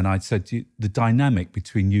dinner, and I said to you, the dynamic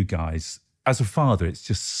between you guys, as a father, it's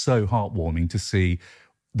just so heartwarming to see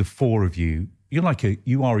the 4 of you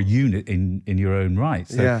you are a unit in your own right.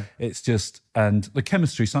 So it's just, and the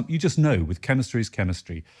chemistry, you just know with chemistry is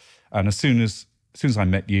chemistry. And as soon as I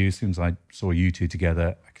met you, as soon as I saw you two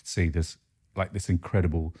together, I could see this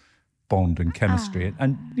incredible bond and chemistry.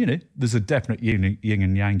 And there's a definite yin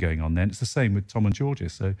and yang going on there. And it's the same with Tom and Georgia.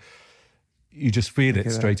 So you just feel it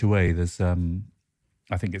straight away. There's,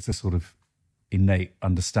 I think it's a sort of innate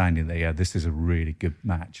understanding that, this is a really good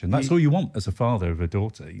match. And that's all you want as a father of a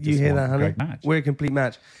daughter. You just hear want that, a honey? great match. We're a complete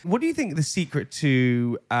match. What do you think the secret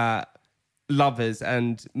to lovers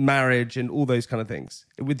and marriage and all those kind of things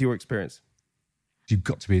with your experience? You've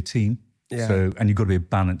got to be a team. Yeah. And you've got to be a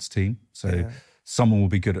balanced team. So someone will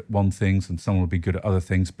be good at one thing and someone will be good at other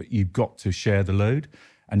things, but you've got to share the load.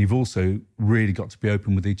 And you've also really got to be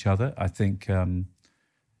open with each other. I think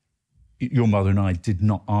your mother and I did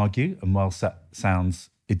not argue. And whilst that sounds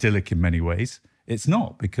idyllic in many ways, it's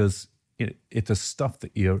not, because it's the stuff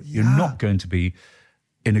that you're not going to be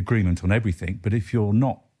in agreement on everything. But if you're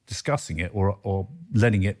not discussing it or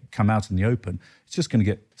letting it come out in the open, it's just going to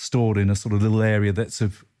get stored in a sort of little area that's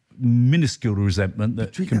of minuscule resentment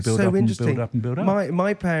that can build up and build up and build up.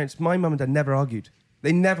 My parents, my mum and dad never argued.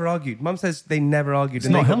 They never argued. Mum says they never argued. It's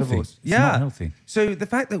and not they got healthy. divorced. It's not healthy. So the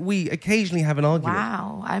fact that we occasionally have an argument.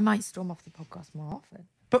 Wow, I might storm off the podcast more often.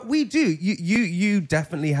 But we do. You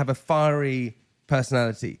definitely have a fiery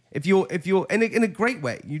personality. If you're in a great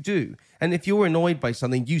way, you do. And if you're annoyed by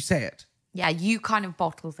something, you say it. Yeah, you kind of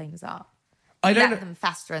bottle things up. I You don't let know- them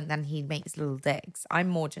fester and then he makes little digs. I'm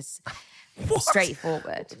more just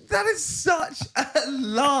straightforward. That is such a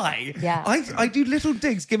lie. Yeah. I do little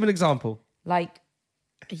digs. Give an example. Like,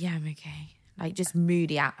 yeah, I'm okay. Like, just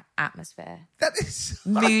moody atmosphere. That is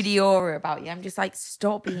Moody aura about you. I'm just like,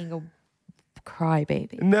 stop being a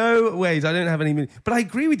crybaby. No ways. I don't have any. But I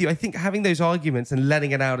agree with you. I think having those arguments and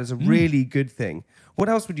letting it out is a really good thing. What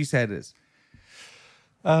else would you say it is?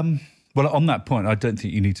 Well, on that point, I don't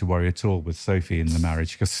think you need to worry at all with Sophie in the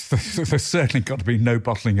marriage, because there's certainly got to be no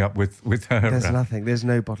bottling up with her. There's nothing. There's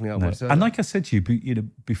no bottling up whatsoever. And like I said to you,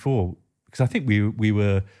 before, because I think we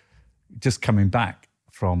were just coming back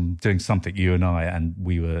from doing something, you and I, and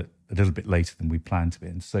we were a little bit later than we planned to be.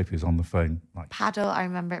 And Sophie was on the phone. Paddle, I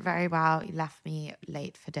remember it very well. He left me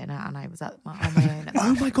late for dinner and I was on my own. At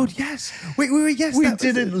Oh my God, yes. We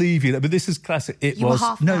didn't leave you there, but this is classic. You were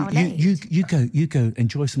half an hour late. You go,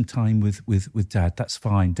 enjoy some time with Dad. That's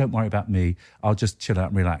fine. Don't worry about me. I'll just chill out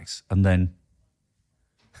and relax. And then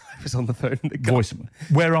I was on the phone. voice,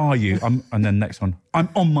 where are you? And then next one, I'm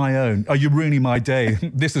on my own. Are you ruining my day?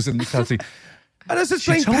 This isn't Chelsea. And I was just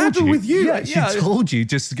playing paddle with you. Yeah, she told you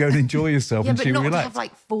just to go and enjoy yourself yeah, and but she not relaxed. to have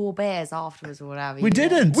like 4 beers afterwards or whatever. We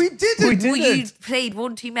didn't. We didn't. Well, you played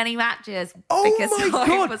one too many matches. Oh because my I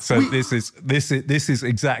God. was- So this is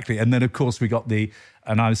exactly, and then of course we got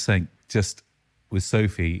and I was saying, just with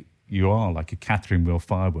Sophie, you are like a Catherine wheel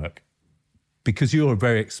firework, because you're a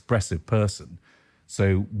very expressive person.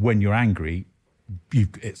 So when you're angry,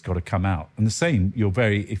 it's got to come out. And the same,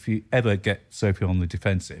 if you ever get Sophie on the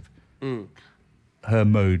defensive, her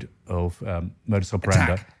mode of modus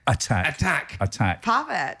operandi, attack. Perfect. Attack.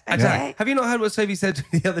 Okay. Have you not heard what Sophie said to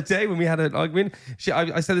me the other day when we had an argument?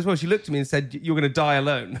 I said as well. She looked at me and said, "You're going to die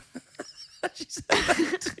alone." She said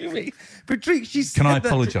that to me. Patrick, she said Can I that to-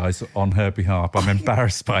 apologise on her behalf? I'm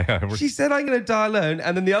embarrassed by her. She said, "I'm going to die alone,"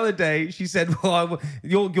 and then the other day she said, "Well,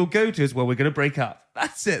 your go-to is, well, we're going to break up.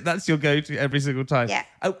 That's it. That's your go-to every single time." Yeah.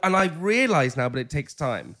 And I've realised now, but it takes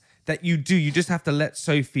time, that you just have to let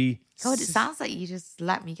Sophie. God, it sounds like you just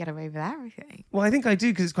let me get away with everything. Well, I think I do,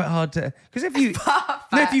 because it's quite hard to. Because if you Perfect.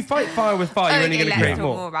 if you fight fire with fire, you're only Okay, going to let's create talk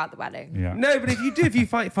more more. about the wedding. Yeah. No, but if you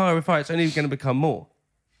fight fire with fire, it's only going to become more.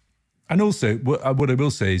 And also, what I will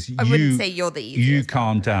say is, I wouldn't say you're the easiest. You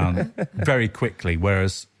calm down very quickly,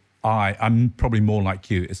 whereas I'm probably more like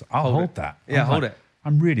you. I'll hold that. Yeah, I'm hold like, it.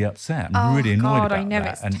 I'm really upset. I'm really annoyed God, about I know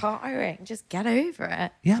that. it's And tiring. Just get over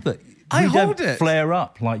it. yeah, but I you hold don't it. flare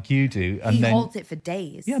up like you do, and He then holds it for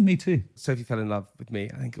days. yeah, me too. Sophie fell in love with me.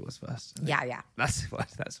 I think it was first. Yeah. That's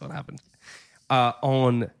what happened.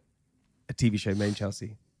 On a TV show, Main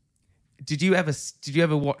Chelsea. Did you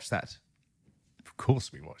ever watch that? Of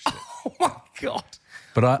course, we watched it, Oh my God!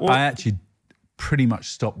 but I actually pretty much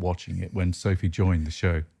stopped watching it when Sophie joined the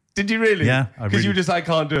show. Did you really? Yeah, Because you were just like, I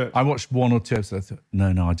can't do it. I watched 1 or 2 episodes. I thought,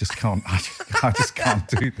 no, I just can't. I just can't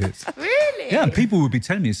do this. Really? Yeah, and people would be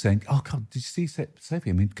telling me, saying, "Oh God, did you see Sophie?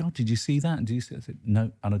 I mean, God, did you see that? And did you see?" I said,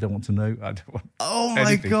 "No, and I don't want to know. I don't want." Oh my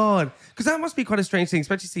anything." God! Because that must be quite a strange thing,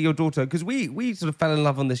 especially to see your daughter. Because we sort of fell in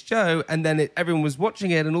love on this show, and then everyone was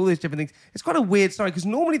watching it, and all these different things. It's quite a weird story, because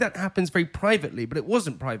normally that happens very privately, but it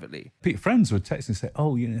wasn't privately. Friends would text and say,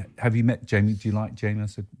 "Oh, have you met Jamie? Do you like Jamie?" I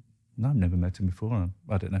said, No, I've never met him before.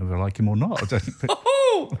 I don't know if I like him or not. I don't. But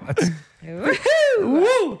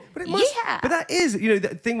Woo! But it must, Yeah. But that is, the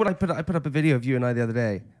thing when I put up a video of you and I the other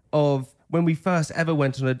day of when we first ever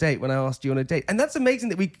went on a date, when I asked you on a date. And that's amazing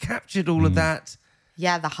that we captured all of that.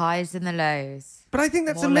 Yeah, the highs and the lows. But I think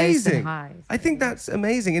that's More lows than amazing. highs. I think that's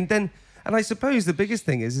amazing. And I suppose the biggest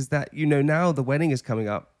thing is that, now the wedding is coming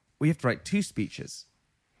up. We have to write 2 speeches.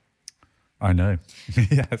 I know.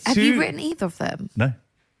 Yes. Have you written either of them? No.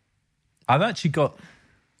 I've actually got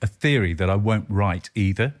a theory that I won't write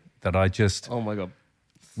either, that I just Oh my God.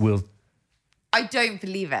 will. I don't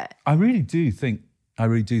believe it. I really do think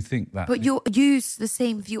that. But you'll use the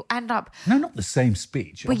same, you'll end up, No, not the same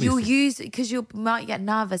speech. but you'll obviously. use, because you might get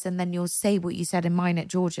nervous and then you'll say what you said in mine at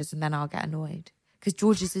George's and then I'll get annoyed. Because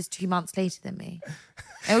George's is 2 months later than me.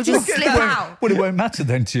 It'll just slip out. Well, it won't matter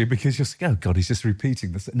then to you because you're like, oh God, he's just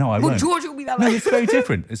repeating this. No, I Well, won't. George will be that No, way. it's very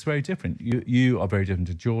different. It's very different. You are very different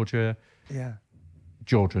to Georgia. Yeah.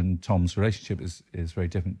 Georgia and Tom's relationship is very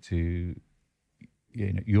different to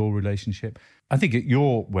your relationship. I think at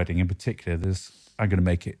your wedding in particular, I'm going to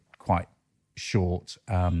make it quite short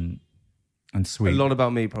and sweet. A lot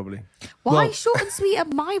about me, probably. Why short and sweet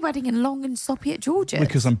at my wedding and long and soppy at George's?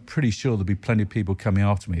 Because I'm pretty sure there'll be plenty of people coming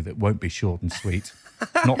after me that won't be short and sweet.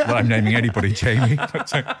 Not that I'm naming anybody, Jamie.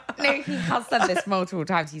 But, No, he has said this multiple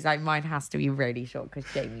times. He's like, mine has to be really short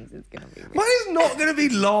because Jamie's is going to be really Mine is not going to be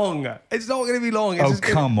long. It's not going to be long. It's oh, just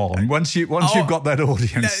come on. Once you've got that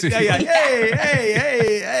audience. Yeah.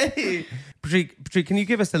 Hey. Patrick, can you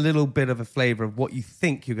give us a little bit of a flavour of what you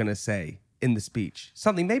think you're going to say in the speech?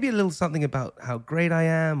 Something, maybe a little something about how great I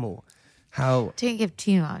am or how... Don't give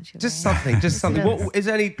too much away. Just something. What, is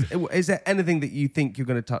there anything that you think you're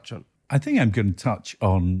going to touch on? I think I'm going to touch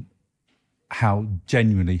on how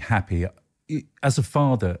genuinely happy, as a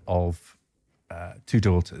father of 2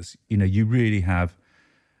 daughters, you really have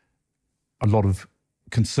a lot of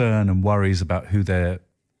concern and worries about who their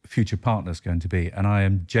future partner is going to be. And I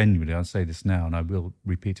am genuinely, I'll say this now and I will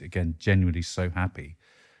repeat it again, genuinely so happy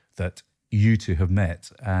that you 2 have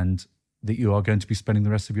met and that you are going to be spending the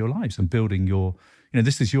rest of your lives and building your,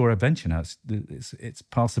 this is your adventure now. It's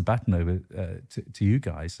passed the baton over to you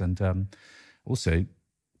guys. And also,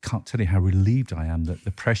 can't tell you how relieved I am that the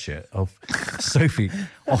pressure of Sophie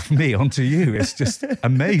off me onto you is just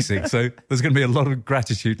amazing. So there's going to be a lot of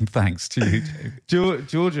gratitude and thanks to you.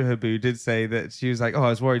 Georgia Habu did say that she was like, I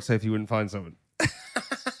was worried Sophie wouldn't find someone.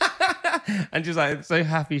 And she was like, I'm so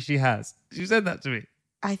happy she has. She said that to me.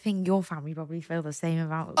 I think your family probably feel the same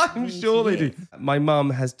about I'm sure they do. My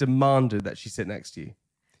mum has demanded that she sit next to you.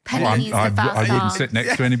 Penny's the first I wouldn't aunt. sit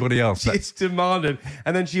next to anybody else. It's demanded.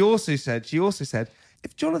 And then she also said,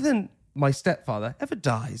 if Jonathan, my stepfather, ever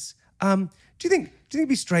dies, do you think it'd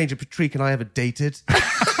be strange if Patrick and I ever dated?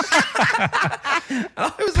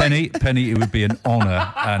 Penny, it would be an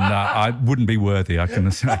honour, and I wouldn't be worthy. I can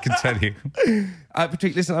tell you.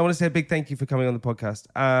 Patrick, listen, I want to say a big thank you for coming on the podcast.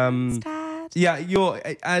 Dad. Yeah, you're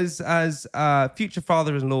as future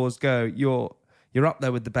father-in-laws go, you're up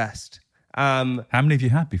there with the best. How many have you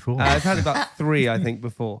had before? I've had about 3, I think,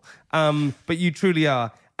 before. But you truly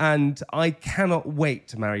are. And I cannot wait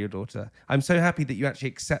to marry your daughter. I'm so happy that you actually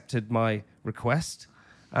accepted my request.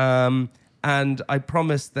 And I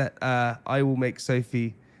promise that I will make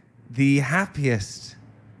Sophie the happiest.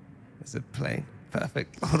 There's a plane.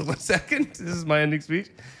 Perfect. Hold on 1 second. This is my ending speech.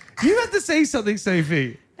 You had to say something,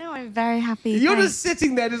 Sophie. No, I'm very happy. You're thanks. just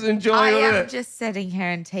sitting there just enjoying I all of am it. just sitting here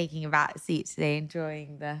and taking a back seat today,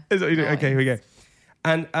 enjoying the... Is that what you do? Okay, here we go.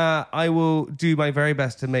 And I will do my very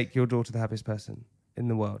best to make your daughter the happiest person in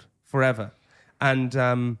the world forever. And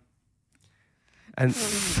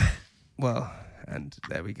well, and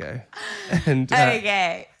there we go. And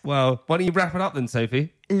Okay. well, why don't you wrap it up then,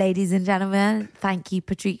 Sophie? Ladies and gentlemen, thank you,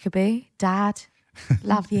 Patrick Habu. Dad,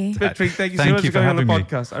 love you. Patrick, thank you so much for coming on the having me.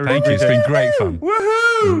 podcast. I really Thank you. It's appreciate been great fun.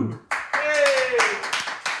 Woohoo!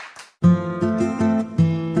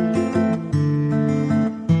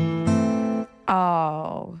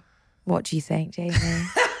 Oh, what do you think, Jamie?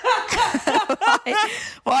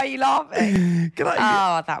 Why are you laughing?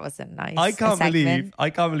 Oh, that wasn't nice. I can't segment.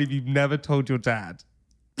 believe you've never told your dad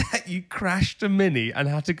that you crashed a Mini and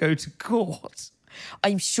had to go to court.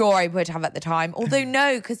 I'm sure I would have at the time. Although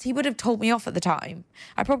no, because he would have told me off at the time.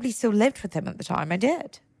 I probably still lived with him at the time. I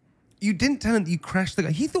did. You didn't tell him that you crashed the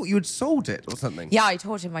car. He thought you had sold it or something. Yeah, I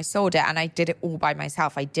told him I sold it and I did it all by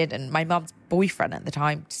myself. I didn't. My mum's boyfriend at the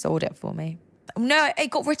time sold it for me. No, it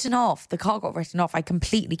got written off. The car got written off. I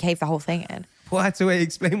completely caved the whole thing in. Well, so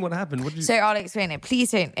explain what happened. What did you... So I'll explain it.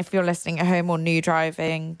 Please don't, if you're listening at home or new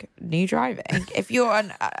driving. If you're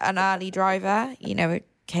an early driver,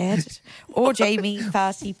 kid. Or Jamie,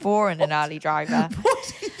 34 and an early driver.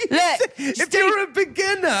 Look, if you're a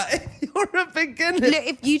beginner, Look,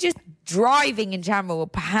 if you just driving in general,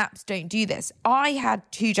 perhaps don't do this. I had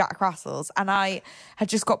 2 Jack Russells and I had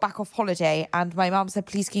just got back off holiday and my mum said,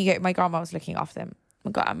 please can you go, my grandma was looking after them.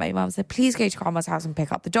 My mum said, please go to grandma's house and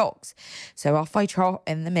pick up the dogs. So off I trot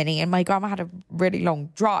in the Mini and my grandma had a really long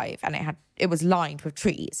drive and it was lined with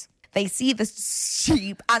trees. They see the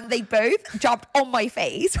sheep and they both jumped on my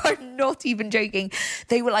face. I'm not even joking.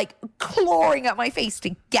 They were like clawing at my face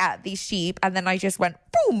to get these sheep. And then I just went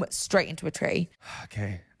boom, straight into a tree.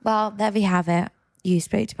 Okay. Well, there we have it. You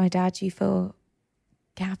spoke to my dad. Do you feel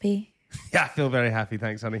happy? Yeah, I feel very happy.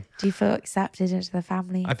 Thanks, honey. Do you feel accepted into the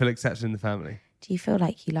family? I feel accepted in the family. Do you feel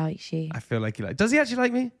like he likes you? I feel like he likes. Does he actually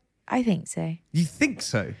like me? I think so. You think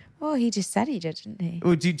so? Well, he just said he did, didn't he?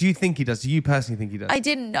 Or do you think he does? Do you personally think he does? I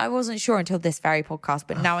didn't. I wasn't sure until this very podcast,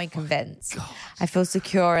 but now I'm convinced. God. I feel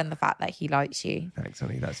secure in the fact that he likes you. Thanks,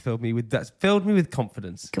 honey. That's filled me with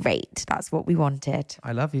confidence. Great. That's what we wanted.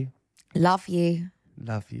 I love you. Love you.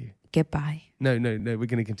 Love you. Goodbye. No. We're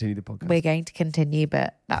going to continue the podcast. We're going to continue,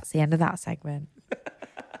 but that's the end of that segment.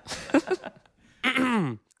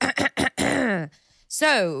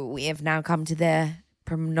 So we have now come to the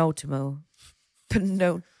penultimate.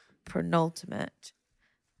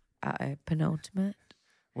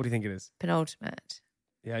 What do you think it is? Penultimate.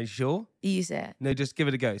 Yeah, you sure? Use it. No, just give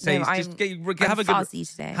it a go. I'm fuzzy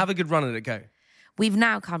today. Have a good run at it. Go. We've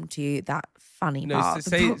now come to that funny part of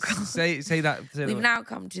the podcast. Say that. We've now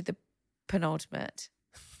come to the penultimate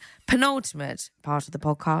part of the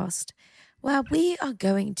podcast where we are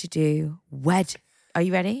going to do Are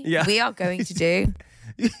you ready? Yeah. We are going to do...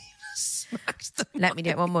 Let me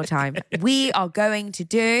do it one more time. We are going to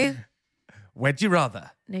do... Where'd you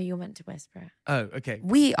rather? No, you're meant to whisper it. Oh, okay.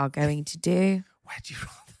 We are going to do... Where'd you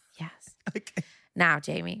rather? Yes. Okay. Now,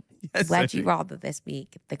 Jamie, Yes, where'd Sophie. you rather this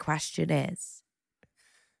week? The question is...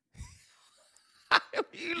 What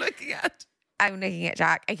are you looking at? I'm looking at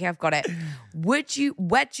Jack. Okay, I've got it. Would you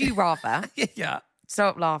rather... Yeah.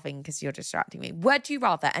 Stop laughing because you're distracting me. Would you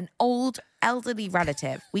rather an old elderly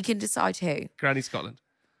relative, we can decide who. Granny Scotland.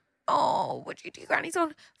 Oh, would you do Granny's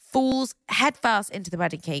on? Falls headfirst into the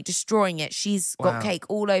wedding cake, destroying it. She's got Wow. cake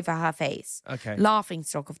all over her face. Okay. Laughing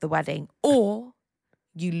stock of the wedding. Or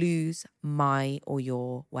you lose my or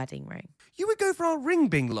your wedding ring. You would go for our ring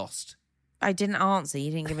being lost. I didn't answer.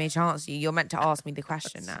 You didn't give me a chance. You're meant to ask me the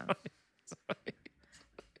question now. Sorry.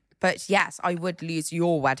 But yes, I would lose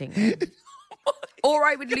your wedding ring. Or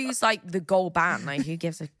I would lose like the gold band. Like, who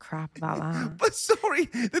gives a crap about that? But sorry,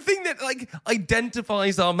 the thing that like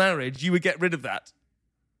identifies our marriage, you would get rid of that.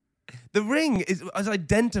 The ring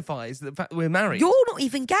identifies the fact that we're married. You're not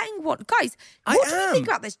even getting what, guys. What do you am. think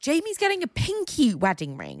about this? Jamie's getting a pinky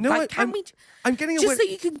wedding ring. No, like, I'm getting a just so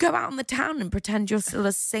you can go out on the town and pretend you're still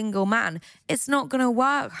a single man. It's not gonna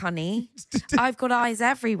work, honey. I've got eyes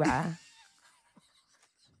everywhere.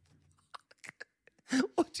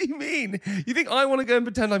 What do you mean? You think I want to go and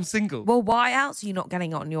pretend I'm single? Well, why else are you not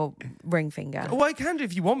getting it on your ring finger? Well, I can do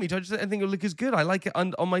if you want me to. I think it'll look as good. I like it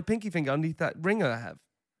on my pinky finger underneath that ring I have.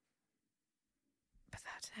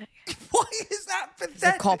 Pathetic. Why is that pathetic?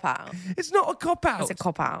 It's a cop out. It's not a cop out. It's a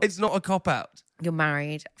cop out. It's not a cop out. You're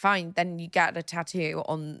married. Fine. Then you get a tattoo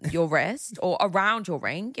on your wrist or around your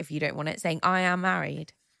ring if you don't want it, saying, I am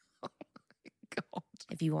married. Oh my God.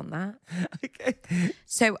 If you want that. Okay.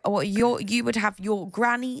 So you would have your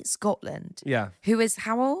Granny Scotland. Yeah. Who is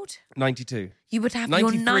how old? 92. You would have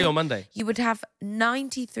 93 on Monday. You would have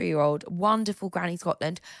 93-year-old wonderful Granny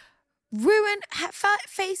Scotland ruin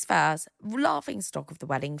face first, laughing stock of the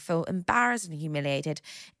wedding, feel embarrassed and humiliated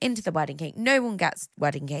into the wedding cake. No one gets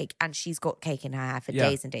wedding cake, and she's got cake in her hair for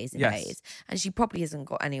days and days and days, and she probably hasn't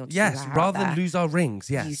got anyone to do her hair rather out than there. lose our rings.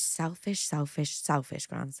 Yes, You selfish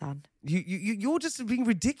grandson. You're just being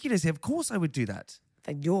ridiculous here. Of course, I would do that.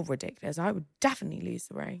 Then you're ridiculous. I would definitely lose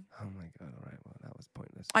the ring. Oh my God! All right, well that was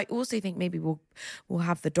pointless. I also think maybe we'll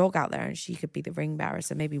have the dog out there and she could be the ring bearer,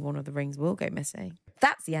 so maybe one of the rings will go missing.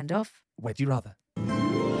 That's the end of. Where'd you rather?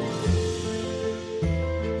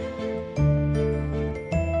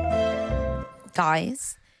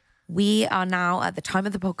 Guys, we are now at the time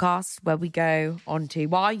of the podcast where we go on to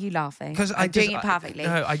why are you laughing? 'Cause I'm doing it perfectly.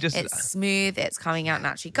 It's It's smooth, it's coming out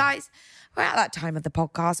naturally. Guys, we're at that time of the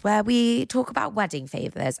podcast where we talk about wedding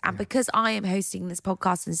favours. And because I am hosting this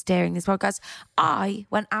podcast and steering this podcast, I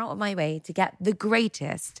went out of my way to get the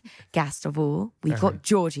greatest guest of all. We've got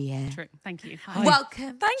Georgie here. True. Thank you. Hi.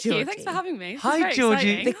 Welcome, Thank you. Georgie. Thanks for having me. This Hi, is very Georgie.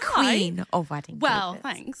 exciting. The Hi. queen of wedding Well, favours.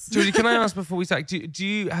 thanks. Georgie, can I ask before we start?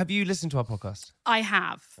 Have you listened to our podcast? I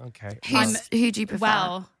have. Okay. Who do you prefer?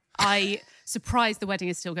 Well, I surprised the wedding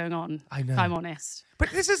is still going on. I know. If I'm honest. But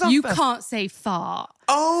this is You can't say fart.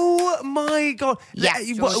 Oh my God. Yes,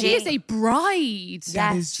 She is a bride.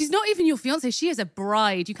 Yes. She's not even your fiance. She is a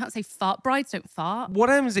bride. You can't say fart. Brides don't fart. What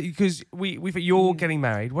happens because you're getting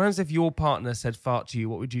married? What happens if your partner said fart to you?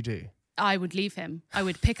 What would you do? I would leave him. I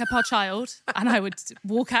would pick up our child and I would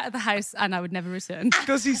walk out of the house and I would never return.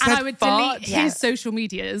 Because he said and I would fart? delete his social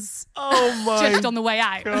medias Oh my just on the way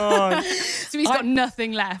out. God. So he's got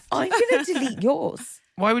nothing left. I'm going to delete yours.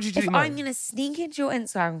 Why would you delete If mine? I'm going to sneak into your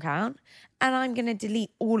Instagram account and I'm going to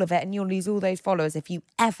delete all of it and you'll lose all those followers if you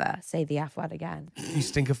ever say the F word again. You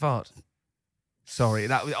stink of fart. Sorry,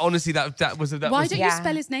 that was honestly that was. Why don't you Yeah.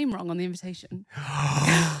 spell his name wrong on the invitation?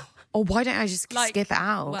 Or why don't I just skip it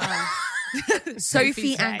out? Well, Sophie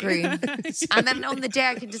Sophie's and day. groom. And then on the day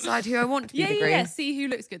I can decide who I want to be the groom. yeah. See who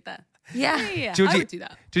looks good there. Yeah. Georgie, I would do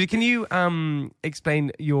that. Georgie, can you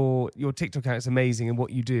explain your TikTok account? It's amazing and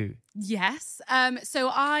what you do. Yes. So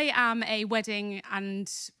I am a wedding and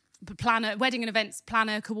events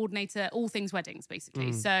planner, coordinator, all things weddings,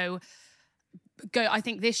 basically. So I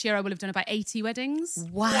think this year I will have done about 80 weddings.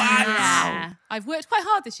 Wow. Yeah. I've worked quite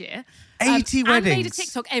hard this year. 80 And made a weddings?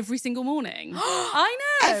 TikTok every single morning. I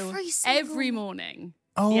know. Every morning.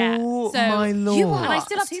 Oh Yeah. So my Lord! And I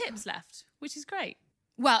still have tips left, which is great.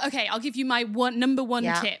 Well, okay, I'll give you my number one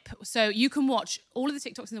tip. So you can watch all of the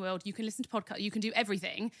TikToks in the world. You can listen to podcasts. You can do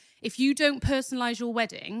everything. If you don't personalize your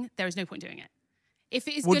wedding, there is no point doing it. If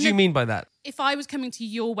it is What do you mean by that? If I was coming to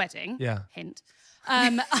your wedding, Yeah. hint,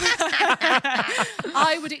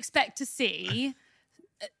 I would expect to see,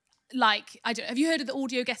 have you heard of the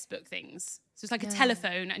audio guest book things? So it's like a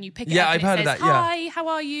telephone and you pick it Yeah, up. I've and heard it of says, that, yeah. Hi, how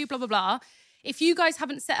are you? Blah, blah, blah. If you guys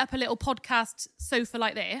haven't set up a little podcast sofa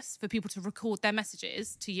like this for people to record their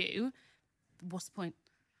messages to you, what's the point?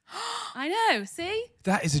 I know, see?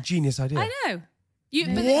 That is a genius idea. I know.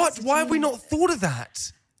 What? Why have we not thought of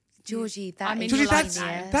that? Georgie, that is Georgie, genius.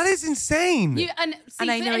 that is insane. And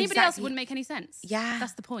And I for know anybody else, exactly- it wouldn't make any sense. Yeah.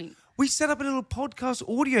 That's the point. We set up a little podcast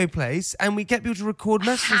audio place and we get people to record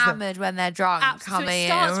messages. Hammered when they're drunk. Absolutely. So it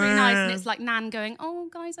starts really nice and it's like Nan going, oh,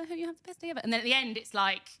 guys, I hope you have the best day ever. And then at the end, it's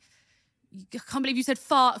like, I can't believe you said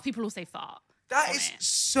fart. People will say fart. That on is it.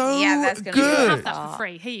 so that's gonna be You can good. have that for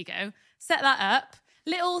free. Here you go. Set that up.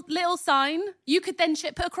 Little sign. You could then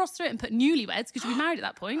put a cross through it and put newlyweds because you'd be married at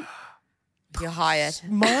that point. You're hired.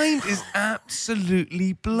 Mind is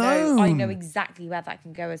absolutely blown. No, I know exactly where that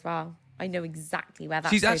can go as well. I know exactly where that.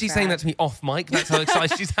 She's actually saying that to me off mic. That's how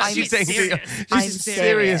excited she's actually saying it. serious. She's I'm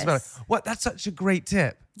serious about it. serious. What? That's such a great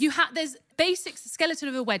tip. There's basics. The skeleton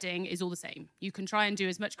of a wedding is all the same. You can try and do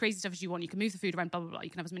as much crazy stuff as you want. You can move the food around, blah, blah, blah. You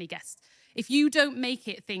can have as many guests. If you don't make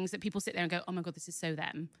it things that people sit there and go, oh my God, this is so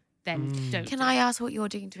them, then don't. Can do I it. ask what you're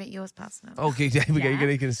doing to make yours personal? Okay, here we go. Yeah.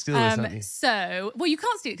 You're going to steal this, aren't you? So, well, you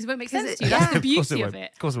can't steal it because it won't make sense it- to you. yeah. That's the Of course it beauty of won't.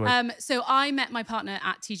 it. Of course it won't. So I met my partner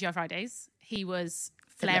at TGI Fridays. He was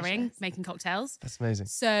flaring, Delicious. making cocktails. That's amazing.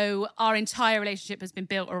 So our entire relationship has been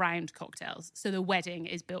built around cocktails. So the wedding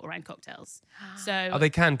is built around cocktails. So, Are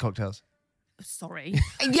they canned cocktails? sorry.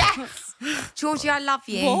 Yes, Georgie, I love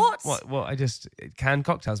you. What? I just canned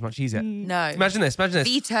cocktails much easier. No. Imagine this. Veto.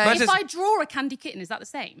 Imagine If I draw a candy kitten, is that the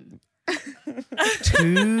same?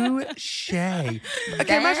 Touche.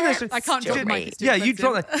 Okay, imagine this. I can't drop my Straight. Yeah, you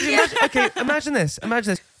drop that. Okay, imagine this.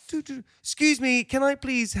 Imagine this. Excuse me, can I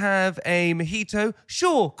please have a mojito?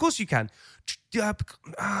 Sure, of course you can.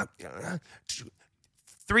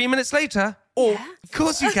 3 minutes later, or of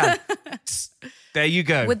course you can. There you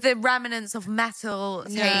go. With the remnants of metal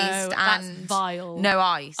taste that's and vile. no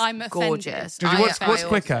ice. I'm offended. Gorgeous. Georgie, I- what's I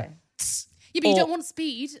quicker? also- Yeah, but you Or- don't want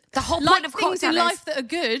speed. The whole like point of things in cocktail life that are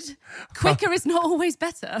good, quicker is not always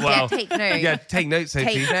better. Well, take note. Yeah, take notes,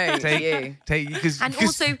 Sophie. Take note, you. Because And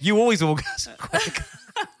also- you always orgasm quick.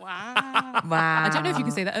 Wow. Wow. I don't know if you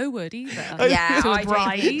can say the O word either. Yeah, To a I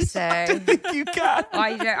don't think bride. so. You can.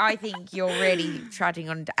 I think you're really treading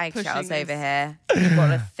on eggshells Pushing over this. here. You've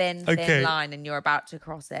got a thin Okay. line and you're about to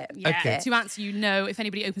cross it. Yeah. Okay. To answer you, no. If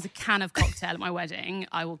anybody opens a can of cocktail at my wedding,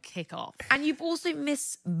 I will kick off. And you've also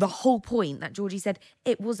missed the whole point that Georgie said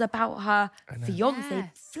it was about her fiance Yes.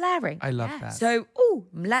 flaring. I love that. So,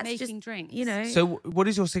 let's Making just drinks. you know. So, what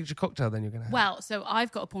is your signature cocktail then you're going to have? Well, so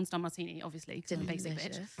I've got a porn star martini, obviously, because I'm a basic bitch.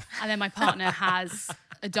 Delicious. And then my partner has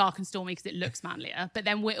a dark and stormy because it looks manlier. But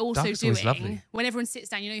then we're also Dark and stormy is lovely. doing, when everyone sits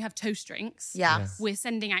down, you have toast drinks. Yes. We're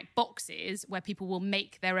sending out boxes where people will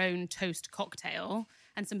make their own toast cocktail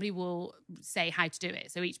and somebody will say how to do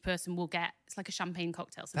it. So each person will get, it's like a champagne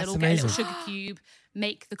cocktail. So That's they'll all get a little amazing. sugar cube,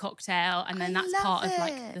 make the cocktail, and then I that's love part of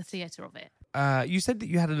like it. the theatre of it. You said that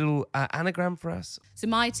you had a little anagram for us. So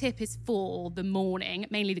my tip is for the morning,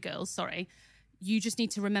 mainly the girls, sorry. you just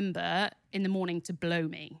need to remember in the morning to blow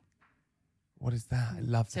me. What is that? I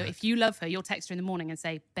love that. So if you love her, you'll text her in the morning and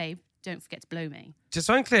say, babe, don't forget to blow me. Just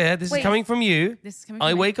so I'm clear, this is coming from you. This is coming from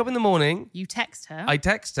I me. wake up in the morning. You text her. I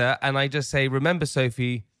text her and I just say, remember,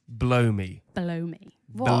 Sophie, blow me. Blow me.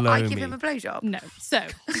 What? Blow I give me. him a blowjob? No. So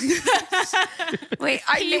Wait,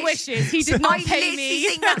 he wishes he did not I pay literally me.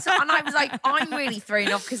 think that's, and I was like, I'm really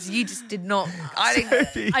thrown off because you just did not. I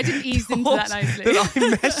didn't. I didn't ease into that nicely. That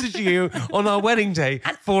I'm messaging you on our wedding day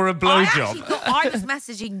for a I blowjob. actually thought I was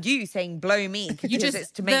messaging you saying blow me because You just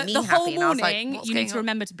it's to make me the happy. whole and I was like, morning what's you need going to on?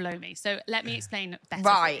 remember to blow me. So let me explain better.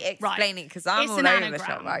 Right, for you. explain it because I'm It's all an over the anagram.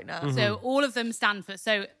 shop right now. So all of them stand for.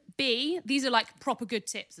 So B, these are like proper good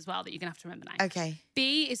tips as well that you're gonna have to remember now. Okay.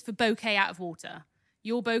 B is for bouquet out of water.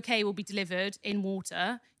 Your bouquet will be delivered in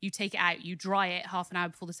water. You take it out, you dry it half an hour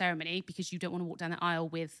before the ceremony because you don't want to walk down the aisle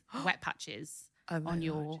with wet patches on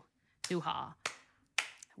your hoo-ha.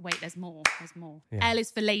 Wait, there's more. There's more. Yeah. L is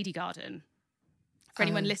for lady garden. For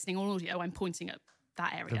anyone listening on audio, I'm pointing at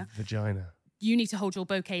that area. The vagina. You need to hold your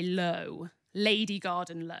bouquet low. Lady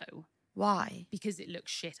garden low. Why? Because it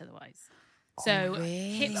looks shit otherwise. So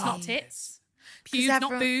hips, not tits. 'Cause Pubes, not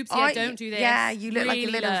everyone- boobs. Yeah, don't do this. Yeah, you look like a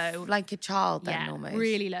Really little, low. like a child then Yeah, almost.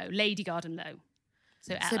 really low. Lady garden low.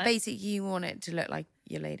 So Ella, basically, you want it to look like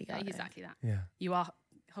your lady garden. exactly that. Yeah. You are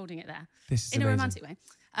holding it there. This is in amazing. a romantic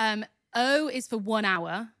way. O is for 1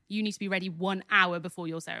 hour. You need to be ready 1 hour before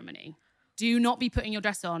your ceremony. Do not be putting your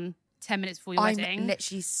dress on 10 minutes before your I'm wedding.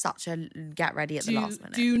 literally such a get ready at the last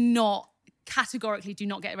minute. Do not, categorically do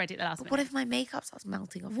not get ready at the last minute. What if my makeup starts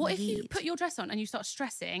melting off? What in if the you heat? put your dress on and you start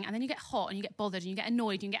stressing and then you get hot and you get bothered and you get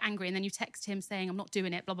annoyed and you get angry and then you text him saying, I'm not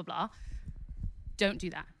doing it, blah, blah, blah. Don't do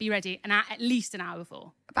that. Be ready at least an hour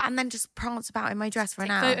before. And then just prance about in my dress for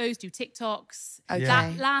Take an hour. photos, do TikToks. Okay.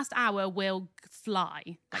 That last hour will fly.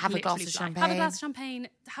 Like, Have a glass literally of fly. champagne. Have a glass of champagne.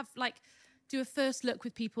 Do a first look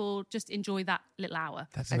with people. Just enjoy that little hour.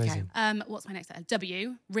 That's Okay. amazing. What's my next letter?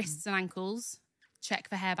 W, wrists and ankles. Check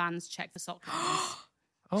for hairbands, check for sock lines.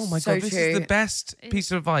 Oh my So God, this true. is the best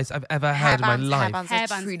piece of advice I've ever heard in my life. Hairbands are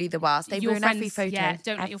Hairbands. truly the worst. They Your ruin every friends- photo. Yeah,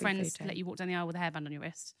 don't let your Every friends photo. let you walk down the aisle with a hairband on your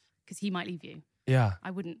wrist because he might leave you. Yeah.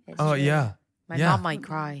 I wouldn't. Oh, yeah. My Yeah. mum might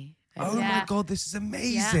cry. Oh my Yeah. God, this is Yeah.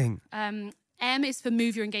 amazing. M is for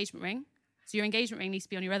move your engagement ring. So your engagement ring needs to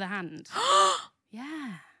be on your other hand.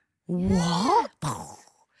 Yeah. What?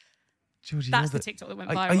 Georgie, That's you're the TikTok that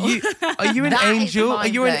went Are viral. you an That is angel? Are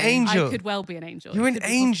you an mind-blowing. angel? I could well be an angel. You're It an could be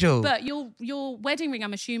possible. angel. But your wedding ring,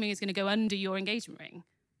 I'm assuming, is going to go under your engagement ring.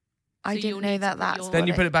 I So didn't you'll know need to that put that's your- Then what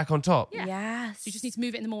you put it back on top. Yeah. Yes. So you just need to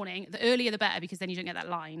move it in the morning. The earlier the better because then you don't get that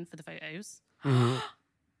line for the photos.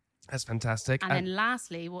 That's fantastic. And then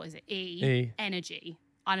lastly, what is it? E. Energy.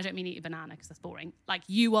 And I don't mean eat a banana because that's boring. Like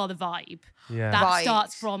you are the vibe. Yeah. That Right.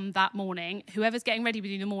 starts from that morning. Whoever's getting ready with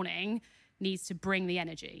you in the morning needs to bring the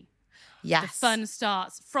energy. Yes. The fun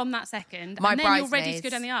starts from that second. My and then you're ready to bridesmaids- go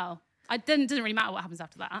down the aisle. It doesn't really matter what happens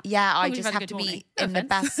after that. Yeah, As long I as you've just had a have good to morning. be No in the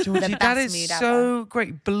offense. best, Georgie, the that best is mood so ever.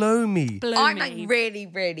 great. Blow me. Blow I'm me. like really,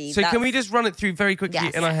 really. So can we just run it through very quickly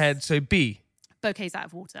Yes. in our head? So B, Bouquets out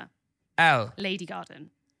of water. L, Lady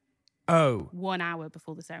garden. O, 1 hour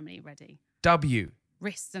before the ceremony ready. W,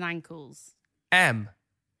 Wrists and ankles. M,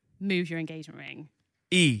 Move your engagement ring.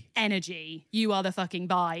 E. Energy. You are the fucking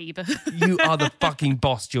vibe. You are the fucking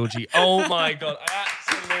boss, Georgie. Oh my God.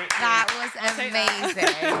 Absolutely. That was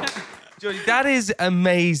amazing. Georgie, that is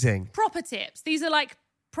amazing. Proper tips. These are like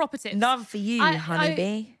proper tips. None for you,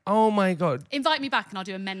 honeybee. Oh my God. Invite me back and I'll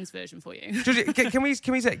do a men's version for you. Georgie, can we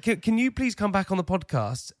say, can you please come back on the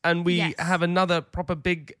podcast and we Yes. have another proper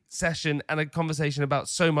big session and a conversation about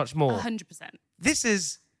so much more? 100%. This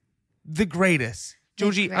is the greatest.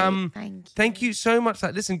 Georgie, Great, thank you so much for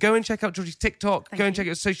that. Listen, go and check out Georgie's TikTok. Go and check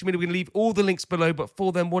out social media. We're going to leave all the links below. But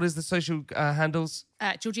for them, what is the social handles?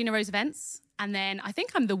 Georgina Rose Events. And then I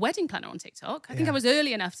think I'm the wedding planner on TikTok. I think I was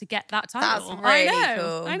early enough to get that title. That's really I know.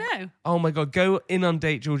 cool. I know. Oh my God, go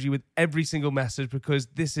inundate Georgie with every single message because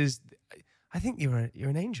this is, I think you're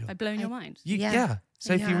an angel. I've blown your mind. Yeah.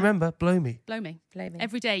 So if you Yeah. remember, blow me. Blow me. Blow me.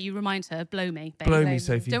 Every day you remind her, blow me. Babe. Blow me,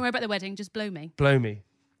 Sophie. Don't worry about the wedding, just blow me. Blow me.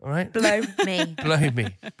 All right? Blow me. Blow me.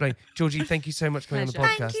 Blow. Georgie, thank you so much for coming on the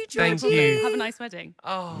Pleasure. podcast. Thank you, Thank Georgie. you. Have a nice wedding.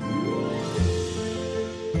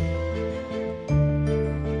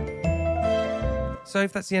 So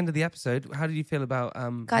if that's the end of the episode, how did you feel about...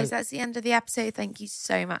 Guys, that's the end of the episode. Thank you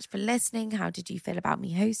so much for listening. How did you feel about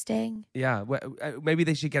me hosting? Yeah, maybe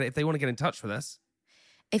they should get it if they want to get in touch with us.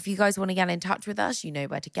 If you guys want to get in touch with us, you know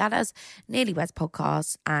where to get us. Nearly Weds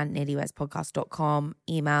Podcast and nearlywedspodcast.com,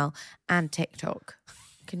 email and TikTok.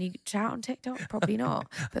 Can you chat on TikTok? Probably not.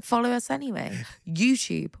 But follow us anyway.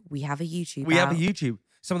 YouTube. We have a YouTube We have a out. YouTube.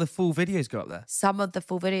 Some of the full videos go up there. Some of the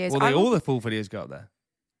full videos. Well, all the full videos go up there.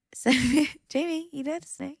 So, Jamie, you there to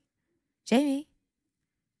say? Jamie.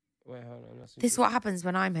 Wait, hold on. This is what happens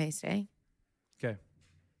when I'm hosting. Okay.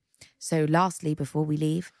 So lastly, before we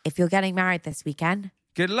leave, if you're getting married this weekend,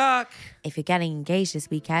 good luck. If you're getting engaged this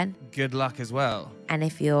weekend, good luck as well. And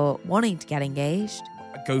if you're wanting to get engaged,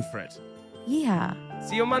 go for it. Yeah.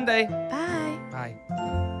 See you on Monday. Bye.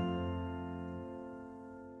 Bye.